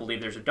I don't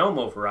believe there's a dome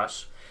over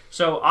us.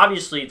 So,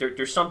 obviously,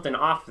 there's something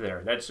off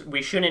there.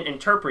 We shouldn't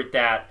interpret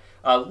that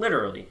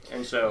literally.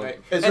 And so...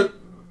 Right.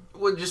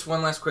 Well, just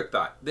one last quick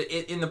thought.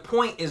 The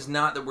point is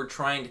not that we're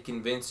trying to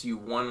convince you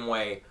one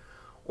way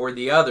or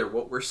the other.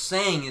 What we're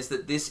saying is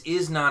that this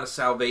is not a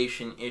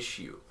salvation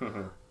issue.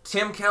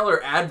 Tim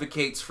Keller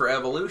advocates for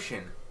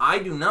evolution. I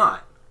do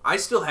not. I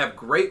still have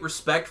great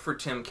respect for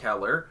Tim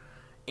Keller,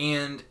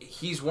 and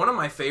he's one of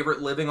my favorite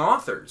living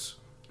authors.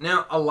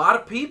 Now, a lot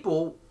of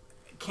people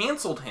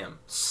canceled him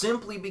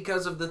simply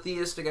because of the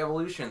theistic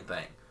evolution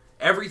thing.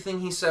 Everything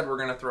he said we're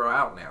going to throw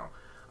out now.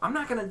 I'm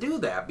not going to do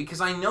that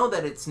because I know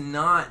that it's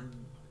not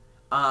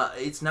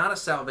a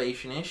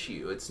salvation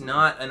issue. It's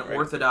not an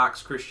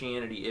Orthodox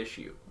Christianity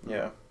issue.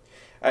 Yeah.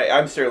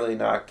 I'm certainly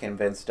not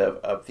convinced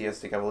of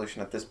theistic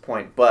evolution at this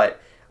point,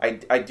 but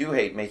I do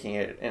hate making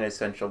it an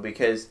essential,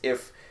 because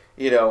if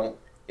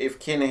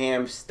Ken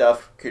Ham's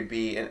stuff could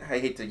be, and I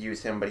hate to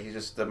use him, but he's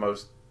just the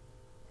most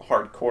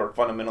hardcore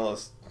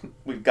fundamentalist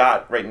we've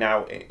got right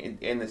now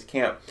in this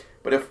camp.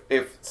 But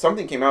if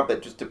something came out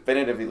that just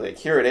definitively,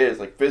 here it is,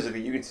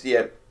 physically, you can see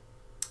it,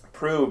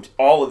 proved,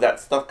 all of that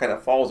stuff kind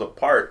of falls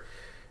apart,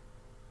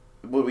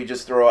 would we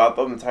just throw out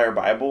the entire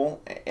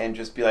Bible and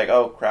just be like,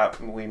 oh crap,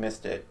 we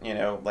missed it,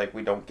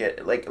 we don't get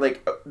it?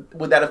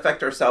 Would that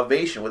affect our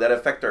salvation? Would that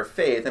affect our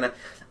faith? And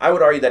I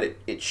would argue that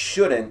it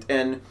shouldn't.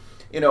 And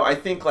I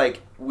think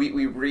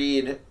we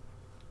read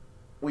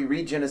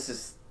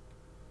Genesis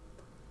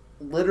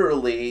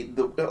literally,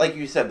 like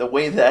you said, the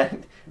way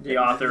that the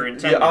author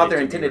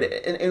intended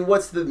it. And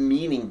what's the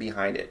meaning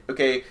behind it?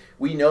 Okay,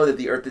 we know that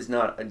the earth is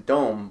not a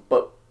dome,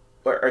 but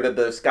or that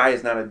the sky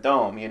is not a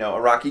dome, a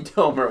rocky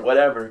dome or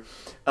whatever.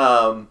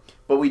 But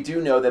we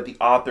do know that the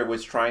author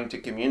was trying to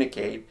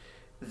communicate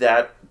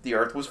that the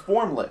earth was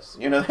formless,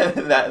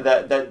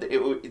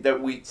 that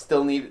we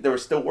still there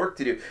was still work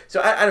to do.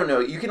 So I don't know.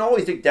 You can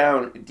always dig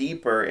down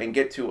deeper and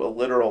get to a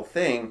literal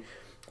thing.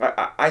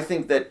 I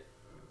think that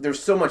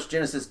there's so much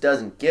Genesis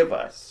doesn't give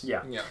us.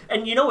 Yeah.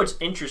 And what's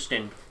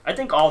interesting? I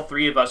think all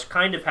three of us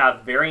kind of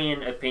have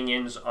varying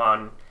opinions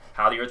on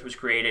how the earth was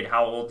created,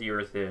 how old the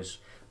earth is.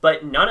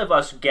 But none of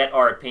us get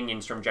our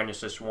opinions from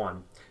Genesis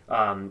 1.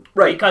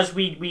 Right. Because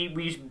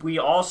we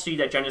all see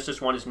that Genesis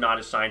 1 is not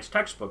a science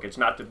textbook. It's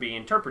not to be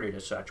interpreted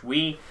as such.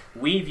 We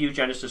view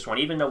Genesis 1,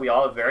 even though we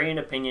all have varying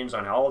opinions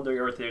on how old the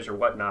earth is or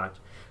whatnot,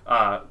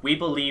 we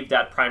believe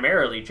that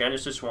primarily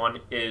Genesis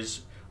 1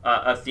 is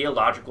a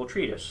theological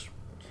treatise,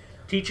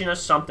 teaching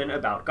us something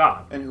about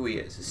God. And who he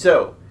is.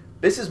 So,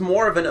 this is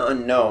more of an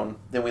unknown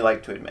than we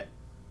like to admit.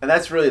 And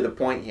that's really the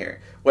point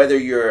here. Whether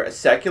you're a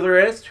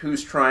secularist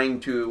who's trying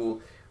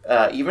to,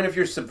 even if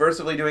you're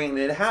subversively doing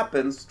it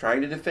happens,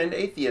 trying to defend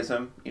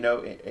atheism,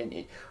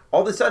 and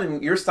all of a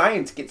sudden your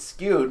science gets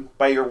skewed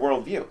by your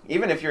worldview,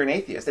 even if you're an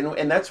atheist.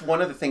 And that's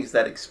one of the things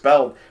that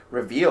Expelled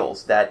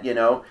reveals, that,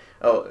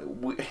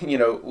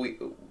 we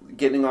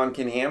getting on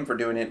Ken Ham for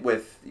doing it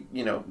with,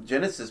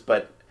 Genesis,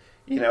 but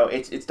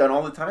it's done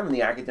all the time in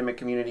the academic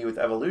community with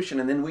evolution,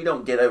 and then we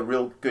don't get a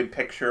real good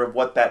picture of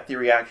what that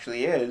theory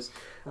actually is.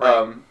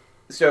 Right.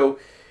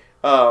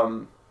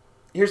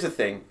 Here's the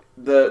thing: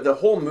 the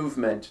whole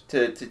movement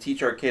to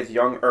teach our kids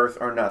young Earth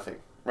or nothing,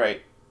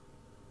 right?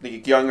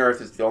 The young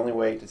Earth is the only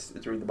way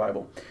to read the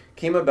Bible.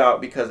 Came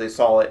about because they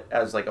saw it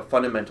as like a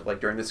fundamental, like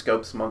during the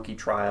Scopes monkey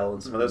trial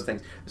and some of those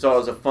things. They saw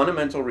it as a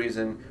fundamental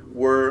reason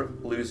we're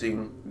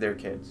losing their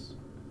kids.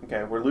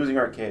 Okay, we're losing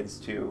our kids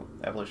to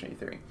evolutionary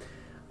theory.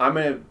 I'm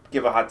going to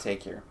give a hot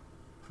take here.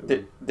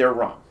 They're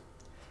wrong.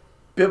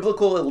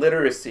 Biblical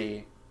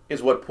illiteracy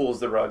is what pulls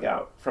the rug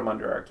out from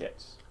under our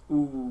kids.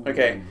 Ooh.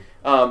 Okay.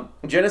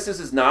 Genesis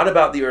is not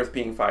about the earth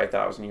being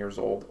 5,000 years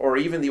old or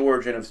even the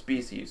origin of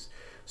species.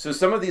 So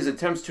some of these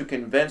attempts to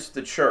convince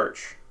the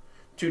church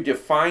to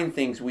define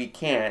things we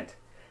can't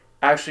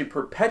actually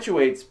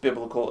perpetuates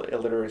biblical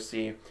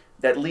illiteracy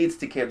that leads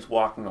to kids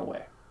walking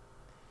away.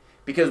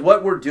 Because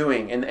what we're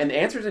doing, and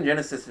Answers in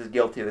Genesis is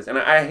guilty of this, and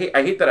I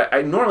hate that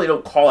I normally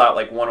don't call out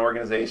like one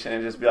organization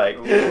and just be like...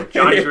 Ooh,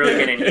 Johnny's really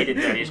getting heated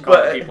then, he's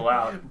calling people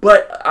out.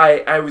 But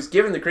I was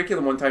given the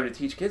curriculum one time to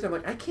teach kids, I'm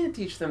like, I can't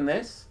teach them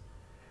this.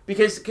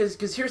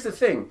 Because here's the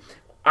thing,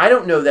 I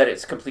don't know that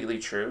it's completely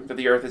true, that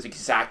the earth is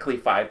exactly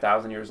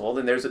 5,000 years old,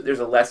 and there's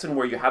a lesson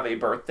where you have a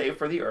birthday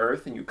for the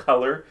earth, and you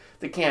color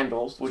the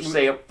candles, which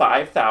say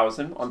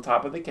 5,000 on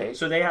top of the cake.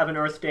 So they have an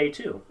Earth Day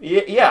too.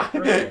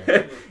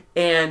 Yeah.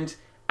 And...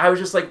 I was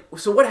just like,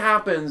 so what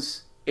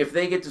happens if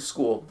they get to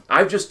school?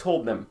 I've just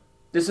told them,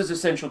 this is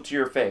essential to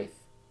your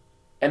faith.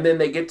 And then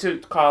they get to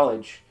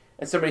college,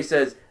 and somebody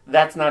says,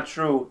 that's not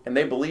true, and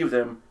they believe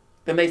them,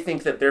 then they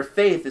think that their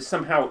faith is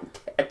somehow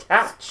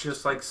attacked. It's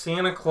just like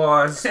Santa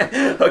Claus.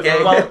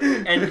 Okay. Well,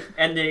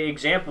 and the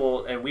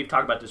example, and we've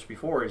talked about this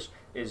before, is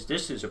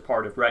this is a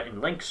part of Rhett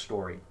and Link's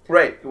story.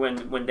 Right.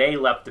 When they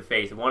left the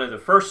faith, one of the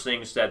first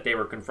things that they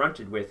were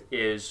confronted with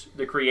is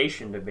the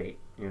creation debate,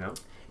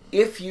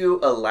 If you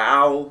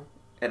allow,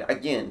 and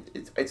again,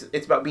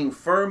 it's about being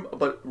firm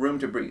but room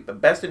to breathe. The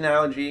best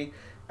analogy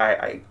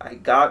I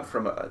got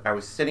from, I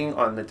was sitting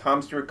on the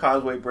Tom Stewart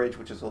Causeway Bridge,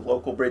 which is a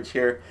local bridge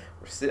here.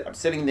 I'm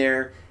sitting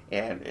there,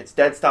 and it's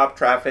dead stop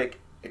traffic.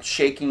 It's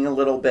shaking a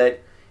little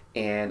bit,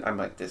 and I'm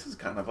like, this is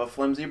kind of a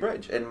flimsy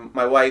bridge. And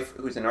my wife,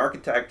 who's an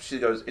architect, she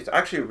goes, it's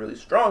actually a really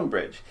strong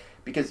bridge,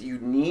 because you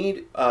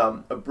need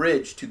a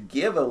bridge to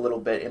give a little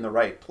bit in the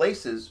right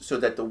places so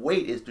that the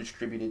weight is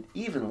distributed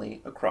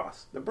evenly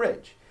across the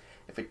bridge.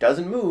 If it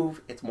doesn't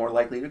move, it's more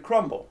likely to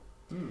crumble.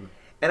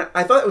 And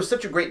I thought it was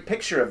such a great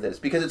picture of this,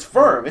 because it's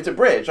firm, it's a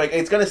bridge, like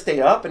it's going to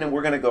stay up and then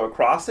we're going to go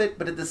across it,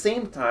 but at the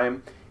same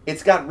time,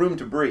 it's got room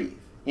to breathe.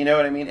 You know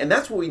what I mean? And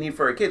that's what we need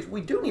for our kids.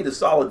 We do need a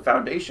solid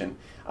foundation.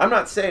 I'm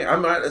not saying,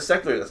 I'm not a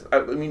secularist. I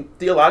mean,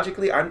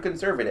 theologically, I'm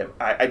conservative.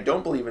 I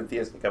don't believe in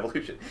theistic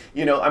evolution.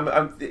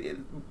 I'm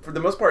for the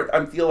most part,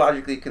 I'm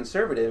theologically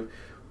conservative.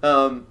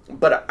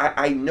 But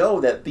I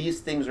know that these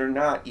things are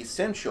not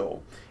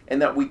essential,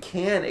 and that we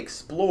can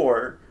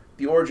explore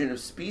the origin of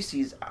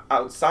species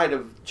outside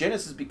of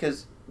Genesis,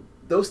 because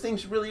those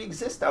things really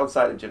exist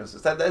outside of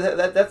Genesis.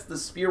 That's the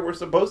sphere we're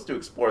supposed to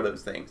explore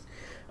those things.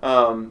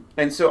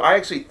 And so I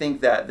actually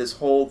think that this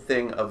whole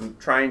thing of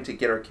trying to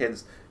get our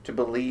kids to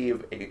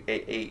believe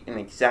an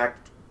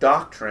exact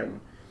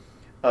doctrine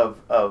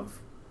of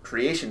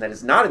creation that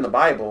is not in the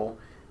Bible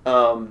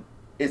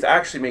is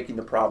actually making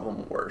the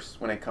problem worse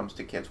when it comes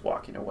to kids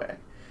walking away.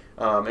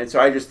 And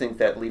so I just think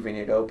that leaving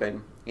it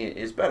open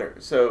is better.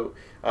 So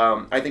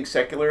I think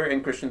secular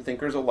and Christian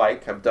thinkers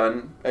alike have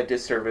done a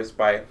disservice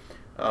by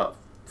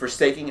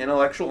forsaking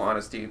intellectual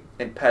honesty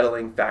and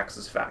peddling facts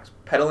as facts,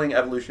 peddling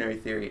evolutionary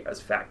theory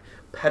as fact,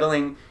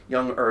 peddling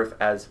young Earth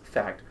as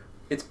fact.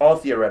 It's all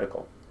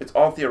theoretical. It's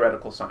all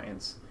theoretical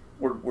science.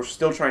 We're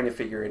still trying to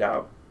figure it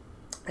out.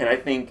 And I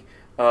think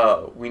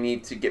we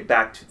need to get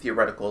back to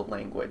theoretical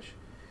language.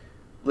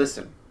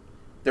 Listen,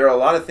 there are a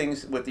lot of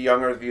things with the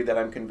young earth view that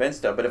I'm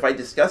convinced of, but if I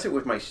discuss it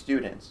with my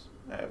students,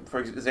 for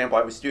example, I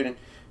have a student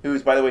who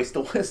is, by the way,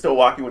 still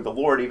walking with the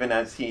Lord, even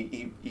as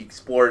he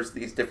explores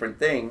these different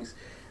things.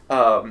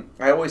 I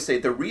always say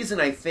the reason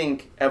I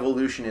think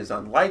evolution is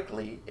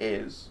unlikely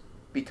is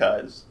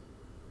because ...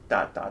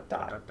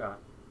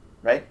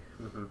 Right?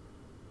 Mm-hmm.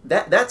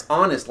 That's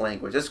honest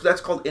language.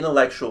 That's called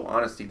intellectual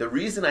honesty. The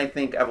reason I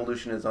think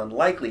evolution is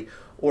unlikely,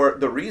 or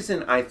the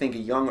reason I think a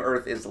young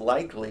Earth is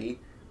likely ...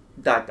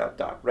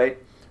 Right?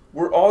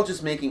 We're all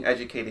just making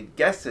educated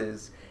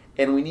guesses,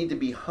 and we need to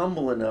be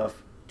humble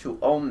enough to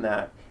own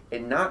that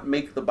and not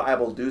make the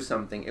Bible do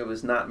something it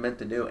was not meant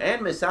to do,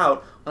 and miss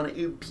out on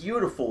a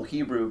beautiful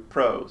Hebrew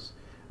prose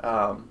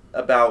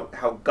about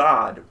how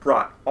God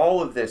brought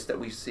all of this that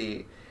we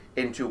see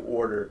into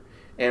order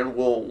and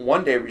will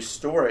one day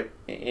restore it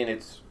in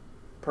its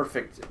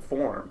perfect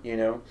form, I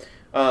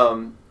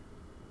don't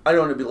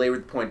want to belabor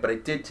the point, but I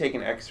did take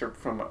an excerpt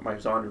from my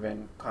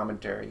Zondervan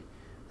commentary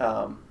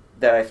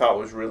that I thought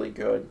was really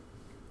good.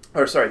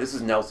 Or sorry, this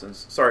is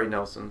Nelson's. Sorry,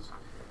 Nelson's.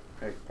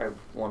 I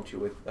lumped you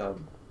with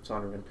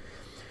Zondervan.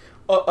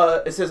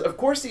 It says, of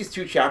course these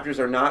two chapters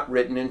are not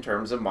written in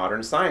terms of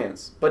modern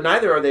science, but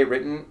neither are they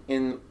written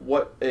in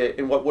what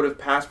would have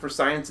passed for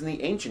science in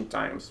the ancient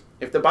times.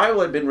 If the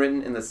Bible had been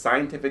written in the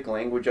scientific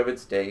language of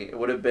its day, it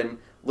would have been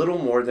little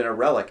more than a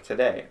relic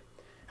today.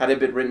 Had it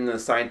been written in the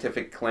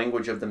scientific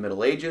language of the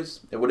Middle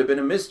Ages, it would have been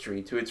a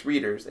mystery to its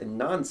readers and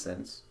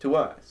nonsense to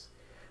us.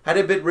 Had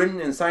it been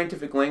written in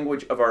scientific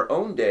language of our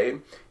own day,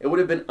 it would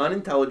have been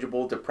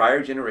unintelligible to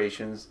prior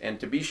generations and,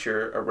 to be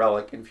sure, a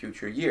relic in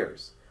future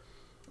years.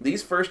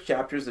 These first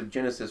chapters of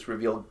Genesis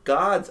reveal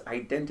God's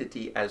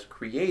identity as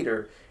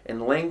creator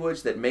in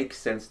language that makes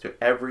sense to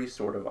every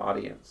sort of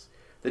audience.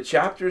 The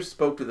chapters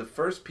spoke to the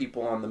first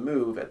people on the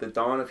move at the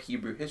dawn of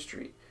Hebrew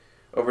history.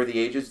 Over the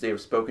ages, they have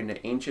spoken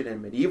to ancient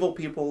and medieval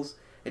peoples,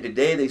 and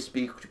today they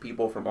speak to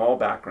people from all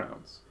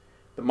backgrounds.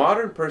 The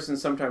modern person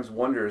sometimes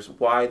wonders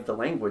why the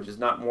language is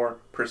not more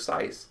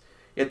precise.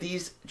 Yet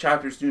these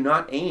chapters do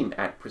not aim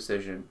at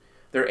precision.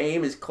 Their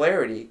aim is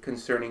clarity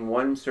concerning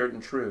one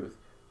certain truth.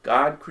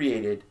 God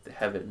created the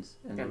heavens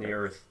and the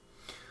earth.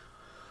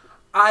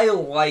 I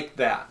like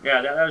that.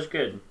 Yeah, that was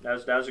good.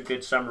 That was a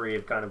good summary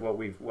of kind of what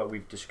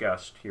we've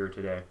discussed here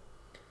today.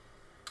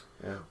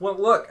 Yeah. Well,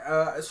 look.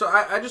 So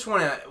I just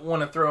want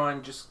to throw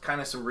in just kind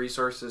of some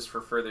resources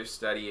for further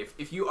study.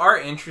 If you are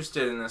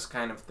interested in this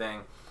kind of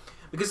thing,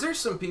 because there's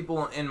some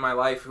people in my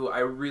life who I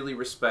really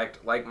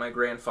respect, like my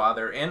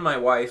grandfather and my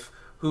wife,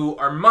 who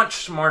are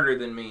much smarter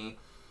than me,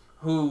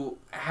 who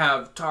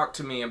have talked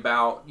to me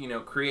about,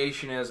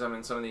 creationism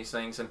and some of these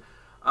things. And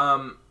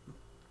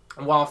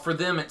while for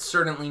them it's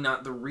certainly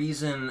not the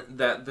reason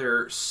that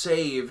they're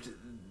saved,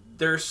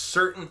 there's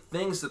certain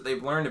things that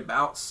they've learned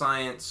about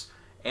science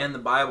and the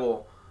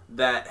Bible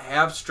that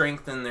have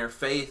strengthened their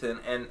faith and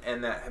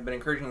that have been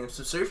encouraging them.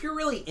 So if you're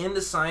really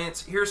into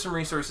science, here's some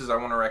resources I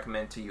want to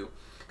recommend to you.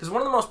 Because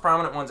one of the most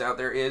prominent ones out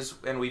there is,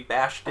 and we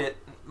bashed it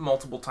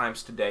multiple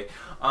times today,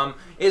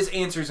 is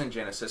Answers in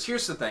Genesis.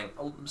 Here's the thing.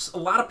 A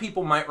lot of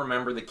people might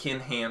remember the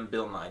Ken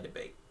Ham-Bill Nye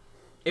debate.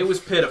 It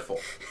was pitiful.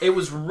 It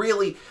was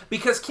really...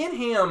 Because Ken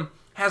Ham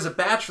has a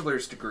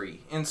bachelor's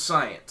degree in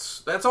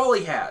science. That's all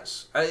he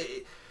has.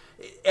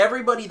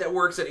 Everybody that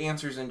works at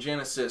Answers in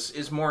Genesis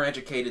is more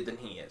educated than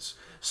he is.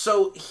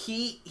 So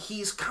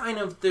he's kind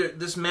of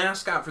this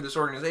mascot for this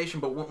organization,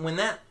 but when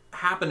that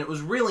happened, it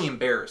was really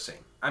embarrassing.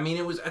 I mean,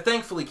 it was...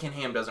 Thankfully, Ken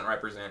Ham doesn't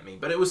represent me,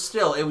 but it was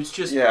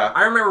just... Yeah.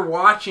 I remember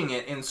watching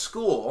it in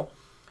school,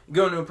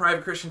 going to a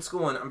private Christian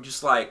school, and I'm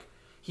just like...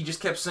 He just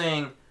kept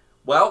saying,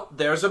 well,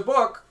 there's a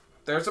book,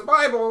 there's a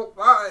Bible.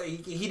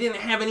 He didn't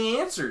have any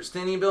answers to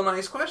any of Bill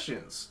Nye's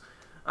questions.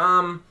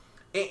 And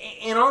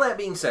all that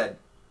being said,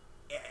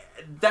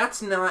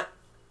 that's not,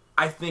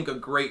 I think, a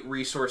great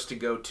resource to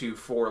go to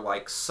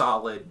for,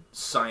 solid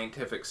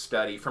scientific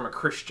study from a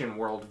Christian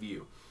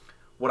worldview.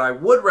 What I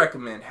would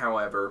recommend,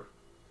 however,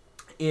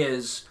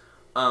 is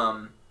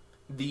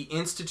the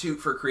Institute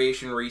for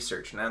Creation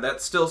Research. Now,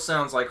 that still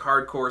sounds like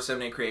hardcore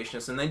Seventh-day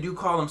creationists, and they do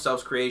call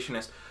themselves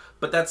creationists,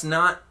 but that's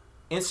not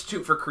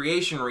Institute for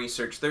Creation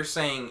Research. They're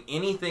saying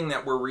anything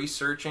that we're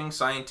researching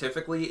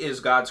scientifically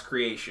is God's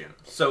creation.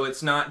 So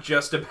it's not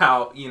just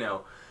about,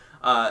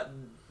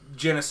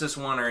 Genesis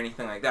 1 or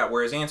anything like that,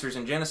 whereas Answers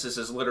in Genesis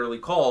is literally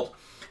called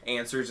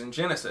Answers in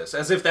Genesis,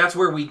 as if that's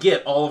where we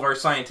get all of our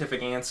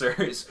scientific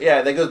answers.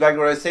 Yeah, that goes back to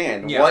what I was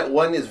saying. Yeah.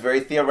 One is very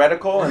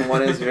theoretical, and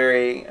one is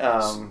very...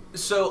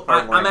 So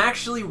I'm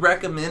actually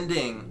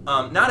recommending,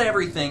 not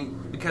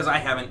everything, because I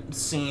haven't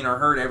seen or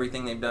heard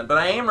everything they've done, but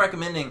I am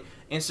recommending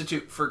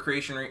Institute for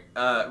Creation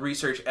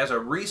Research as a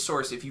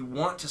resource if you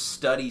want to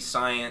study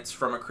science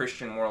from a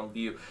Christian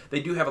worldview. They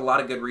do have a lot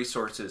of good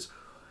resources.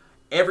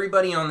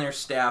 Everybody on their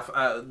staff,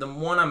 the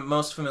one I'm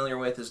most familiar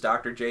with is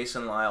Dr.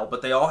 Jason Lyle,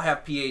 but they all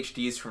have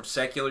PhDs from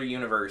secular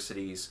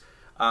universities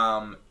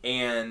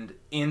and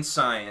in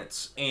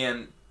science,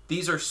 and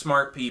these are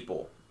smart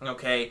people,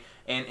 okay?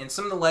 And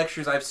some of the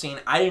lectures I've seen,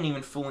 I didn't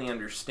even fully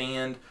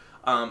understand.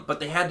 But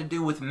they had to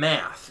do with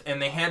math,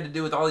 and they had to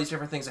do with all these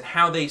different things and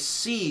how they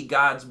see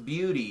God's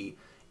beauty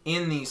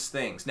in these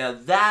things. Now,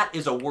 that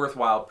is a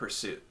worthwhile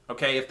pursuit,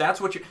 okay? If that's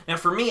what you're... Now,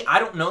 for me, I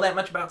don't know that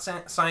much about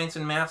science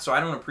and math, so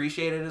I don't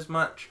appreciate it as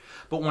much.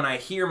 But when I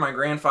hear my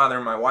grandfather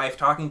and my wife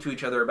talking to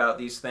each other about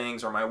these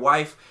things, or my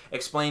wife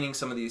explaining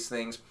some of these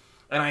things,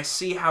 and I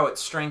see how it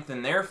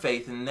strengthened their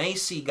faith, and they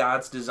see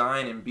God's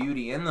design and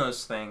beauty in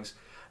those things,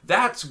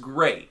 that's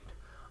great.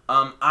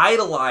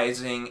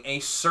 Idolizing a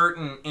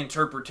certain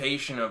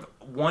interpretation of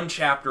one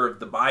chapter of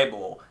the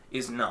Bible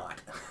is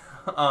not.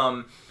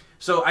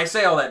 So I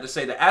say all that to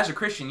say that as a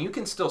Christian, you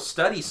can still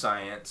study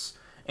science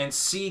and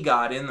see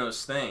God in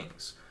those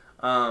things,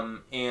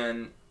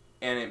 and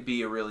it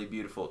be a really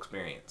beautiful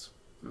experience.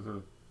 Mm-hmm.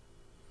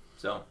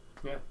 So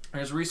yeah,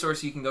 there's a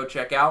resource you can go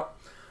check out.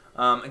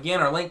 Again,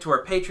 our link to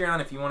our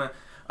Patreon if you want to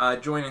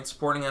join in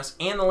supporting us,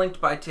 and the link to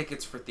buy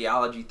tickets for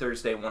Theology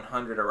Thursday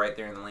 100 are right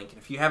there in the link. And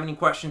if you have any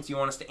questions you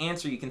want us to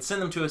answer, you can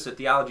send them to us at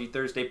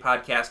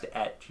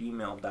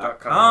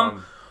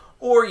theologythursdaypodcast@gmail.com,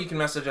 or you can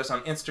message us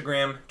on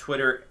Instagram,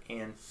 Twitter,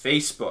 and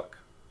Facebook.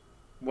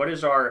 What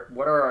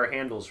are our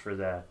handles for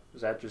that?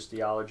 Is that just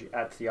theology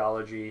at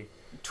theology?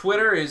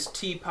 Twitter is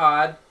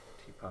tpod.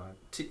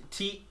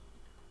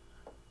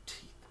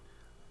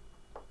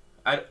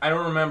 I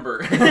don't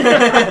remember.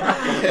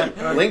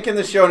 Link in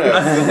the show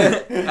notes.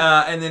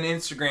 And then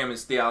Instagram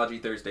is Theology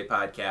Thursday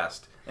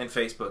Podcast, and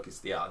Facebook is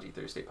Theology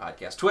Thursday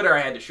Podcast. Twitter,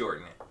 I had to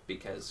shorten it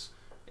because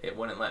it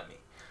wouldn't let me.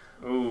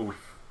 Ooh.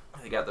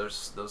 They got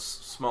those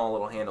small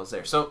little handles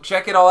there. So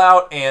check it all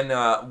out,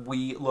 and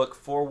we look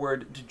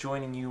forward to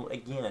joining you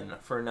again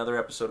for another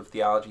episode of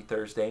Theology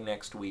Thursday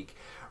next week.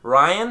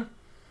 Ryan?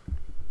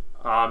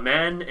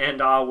 Amen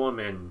and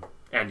amen,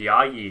 and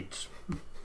ya yeet.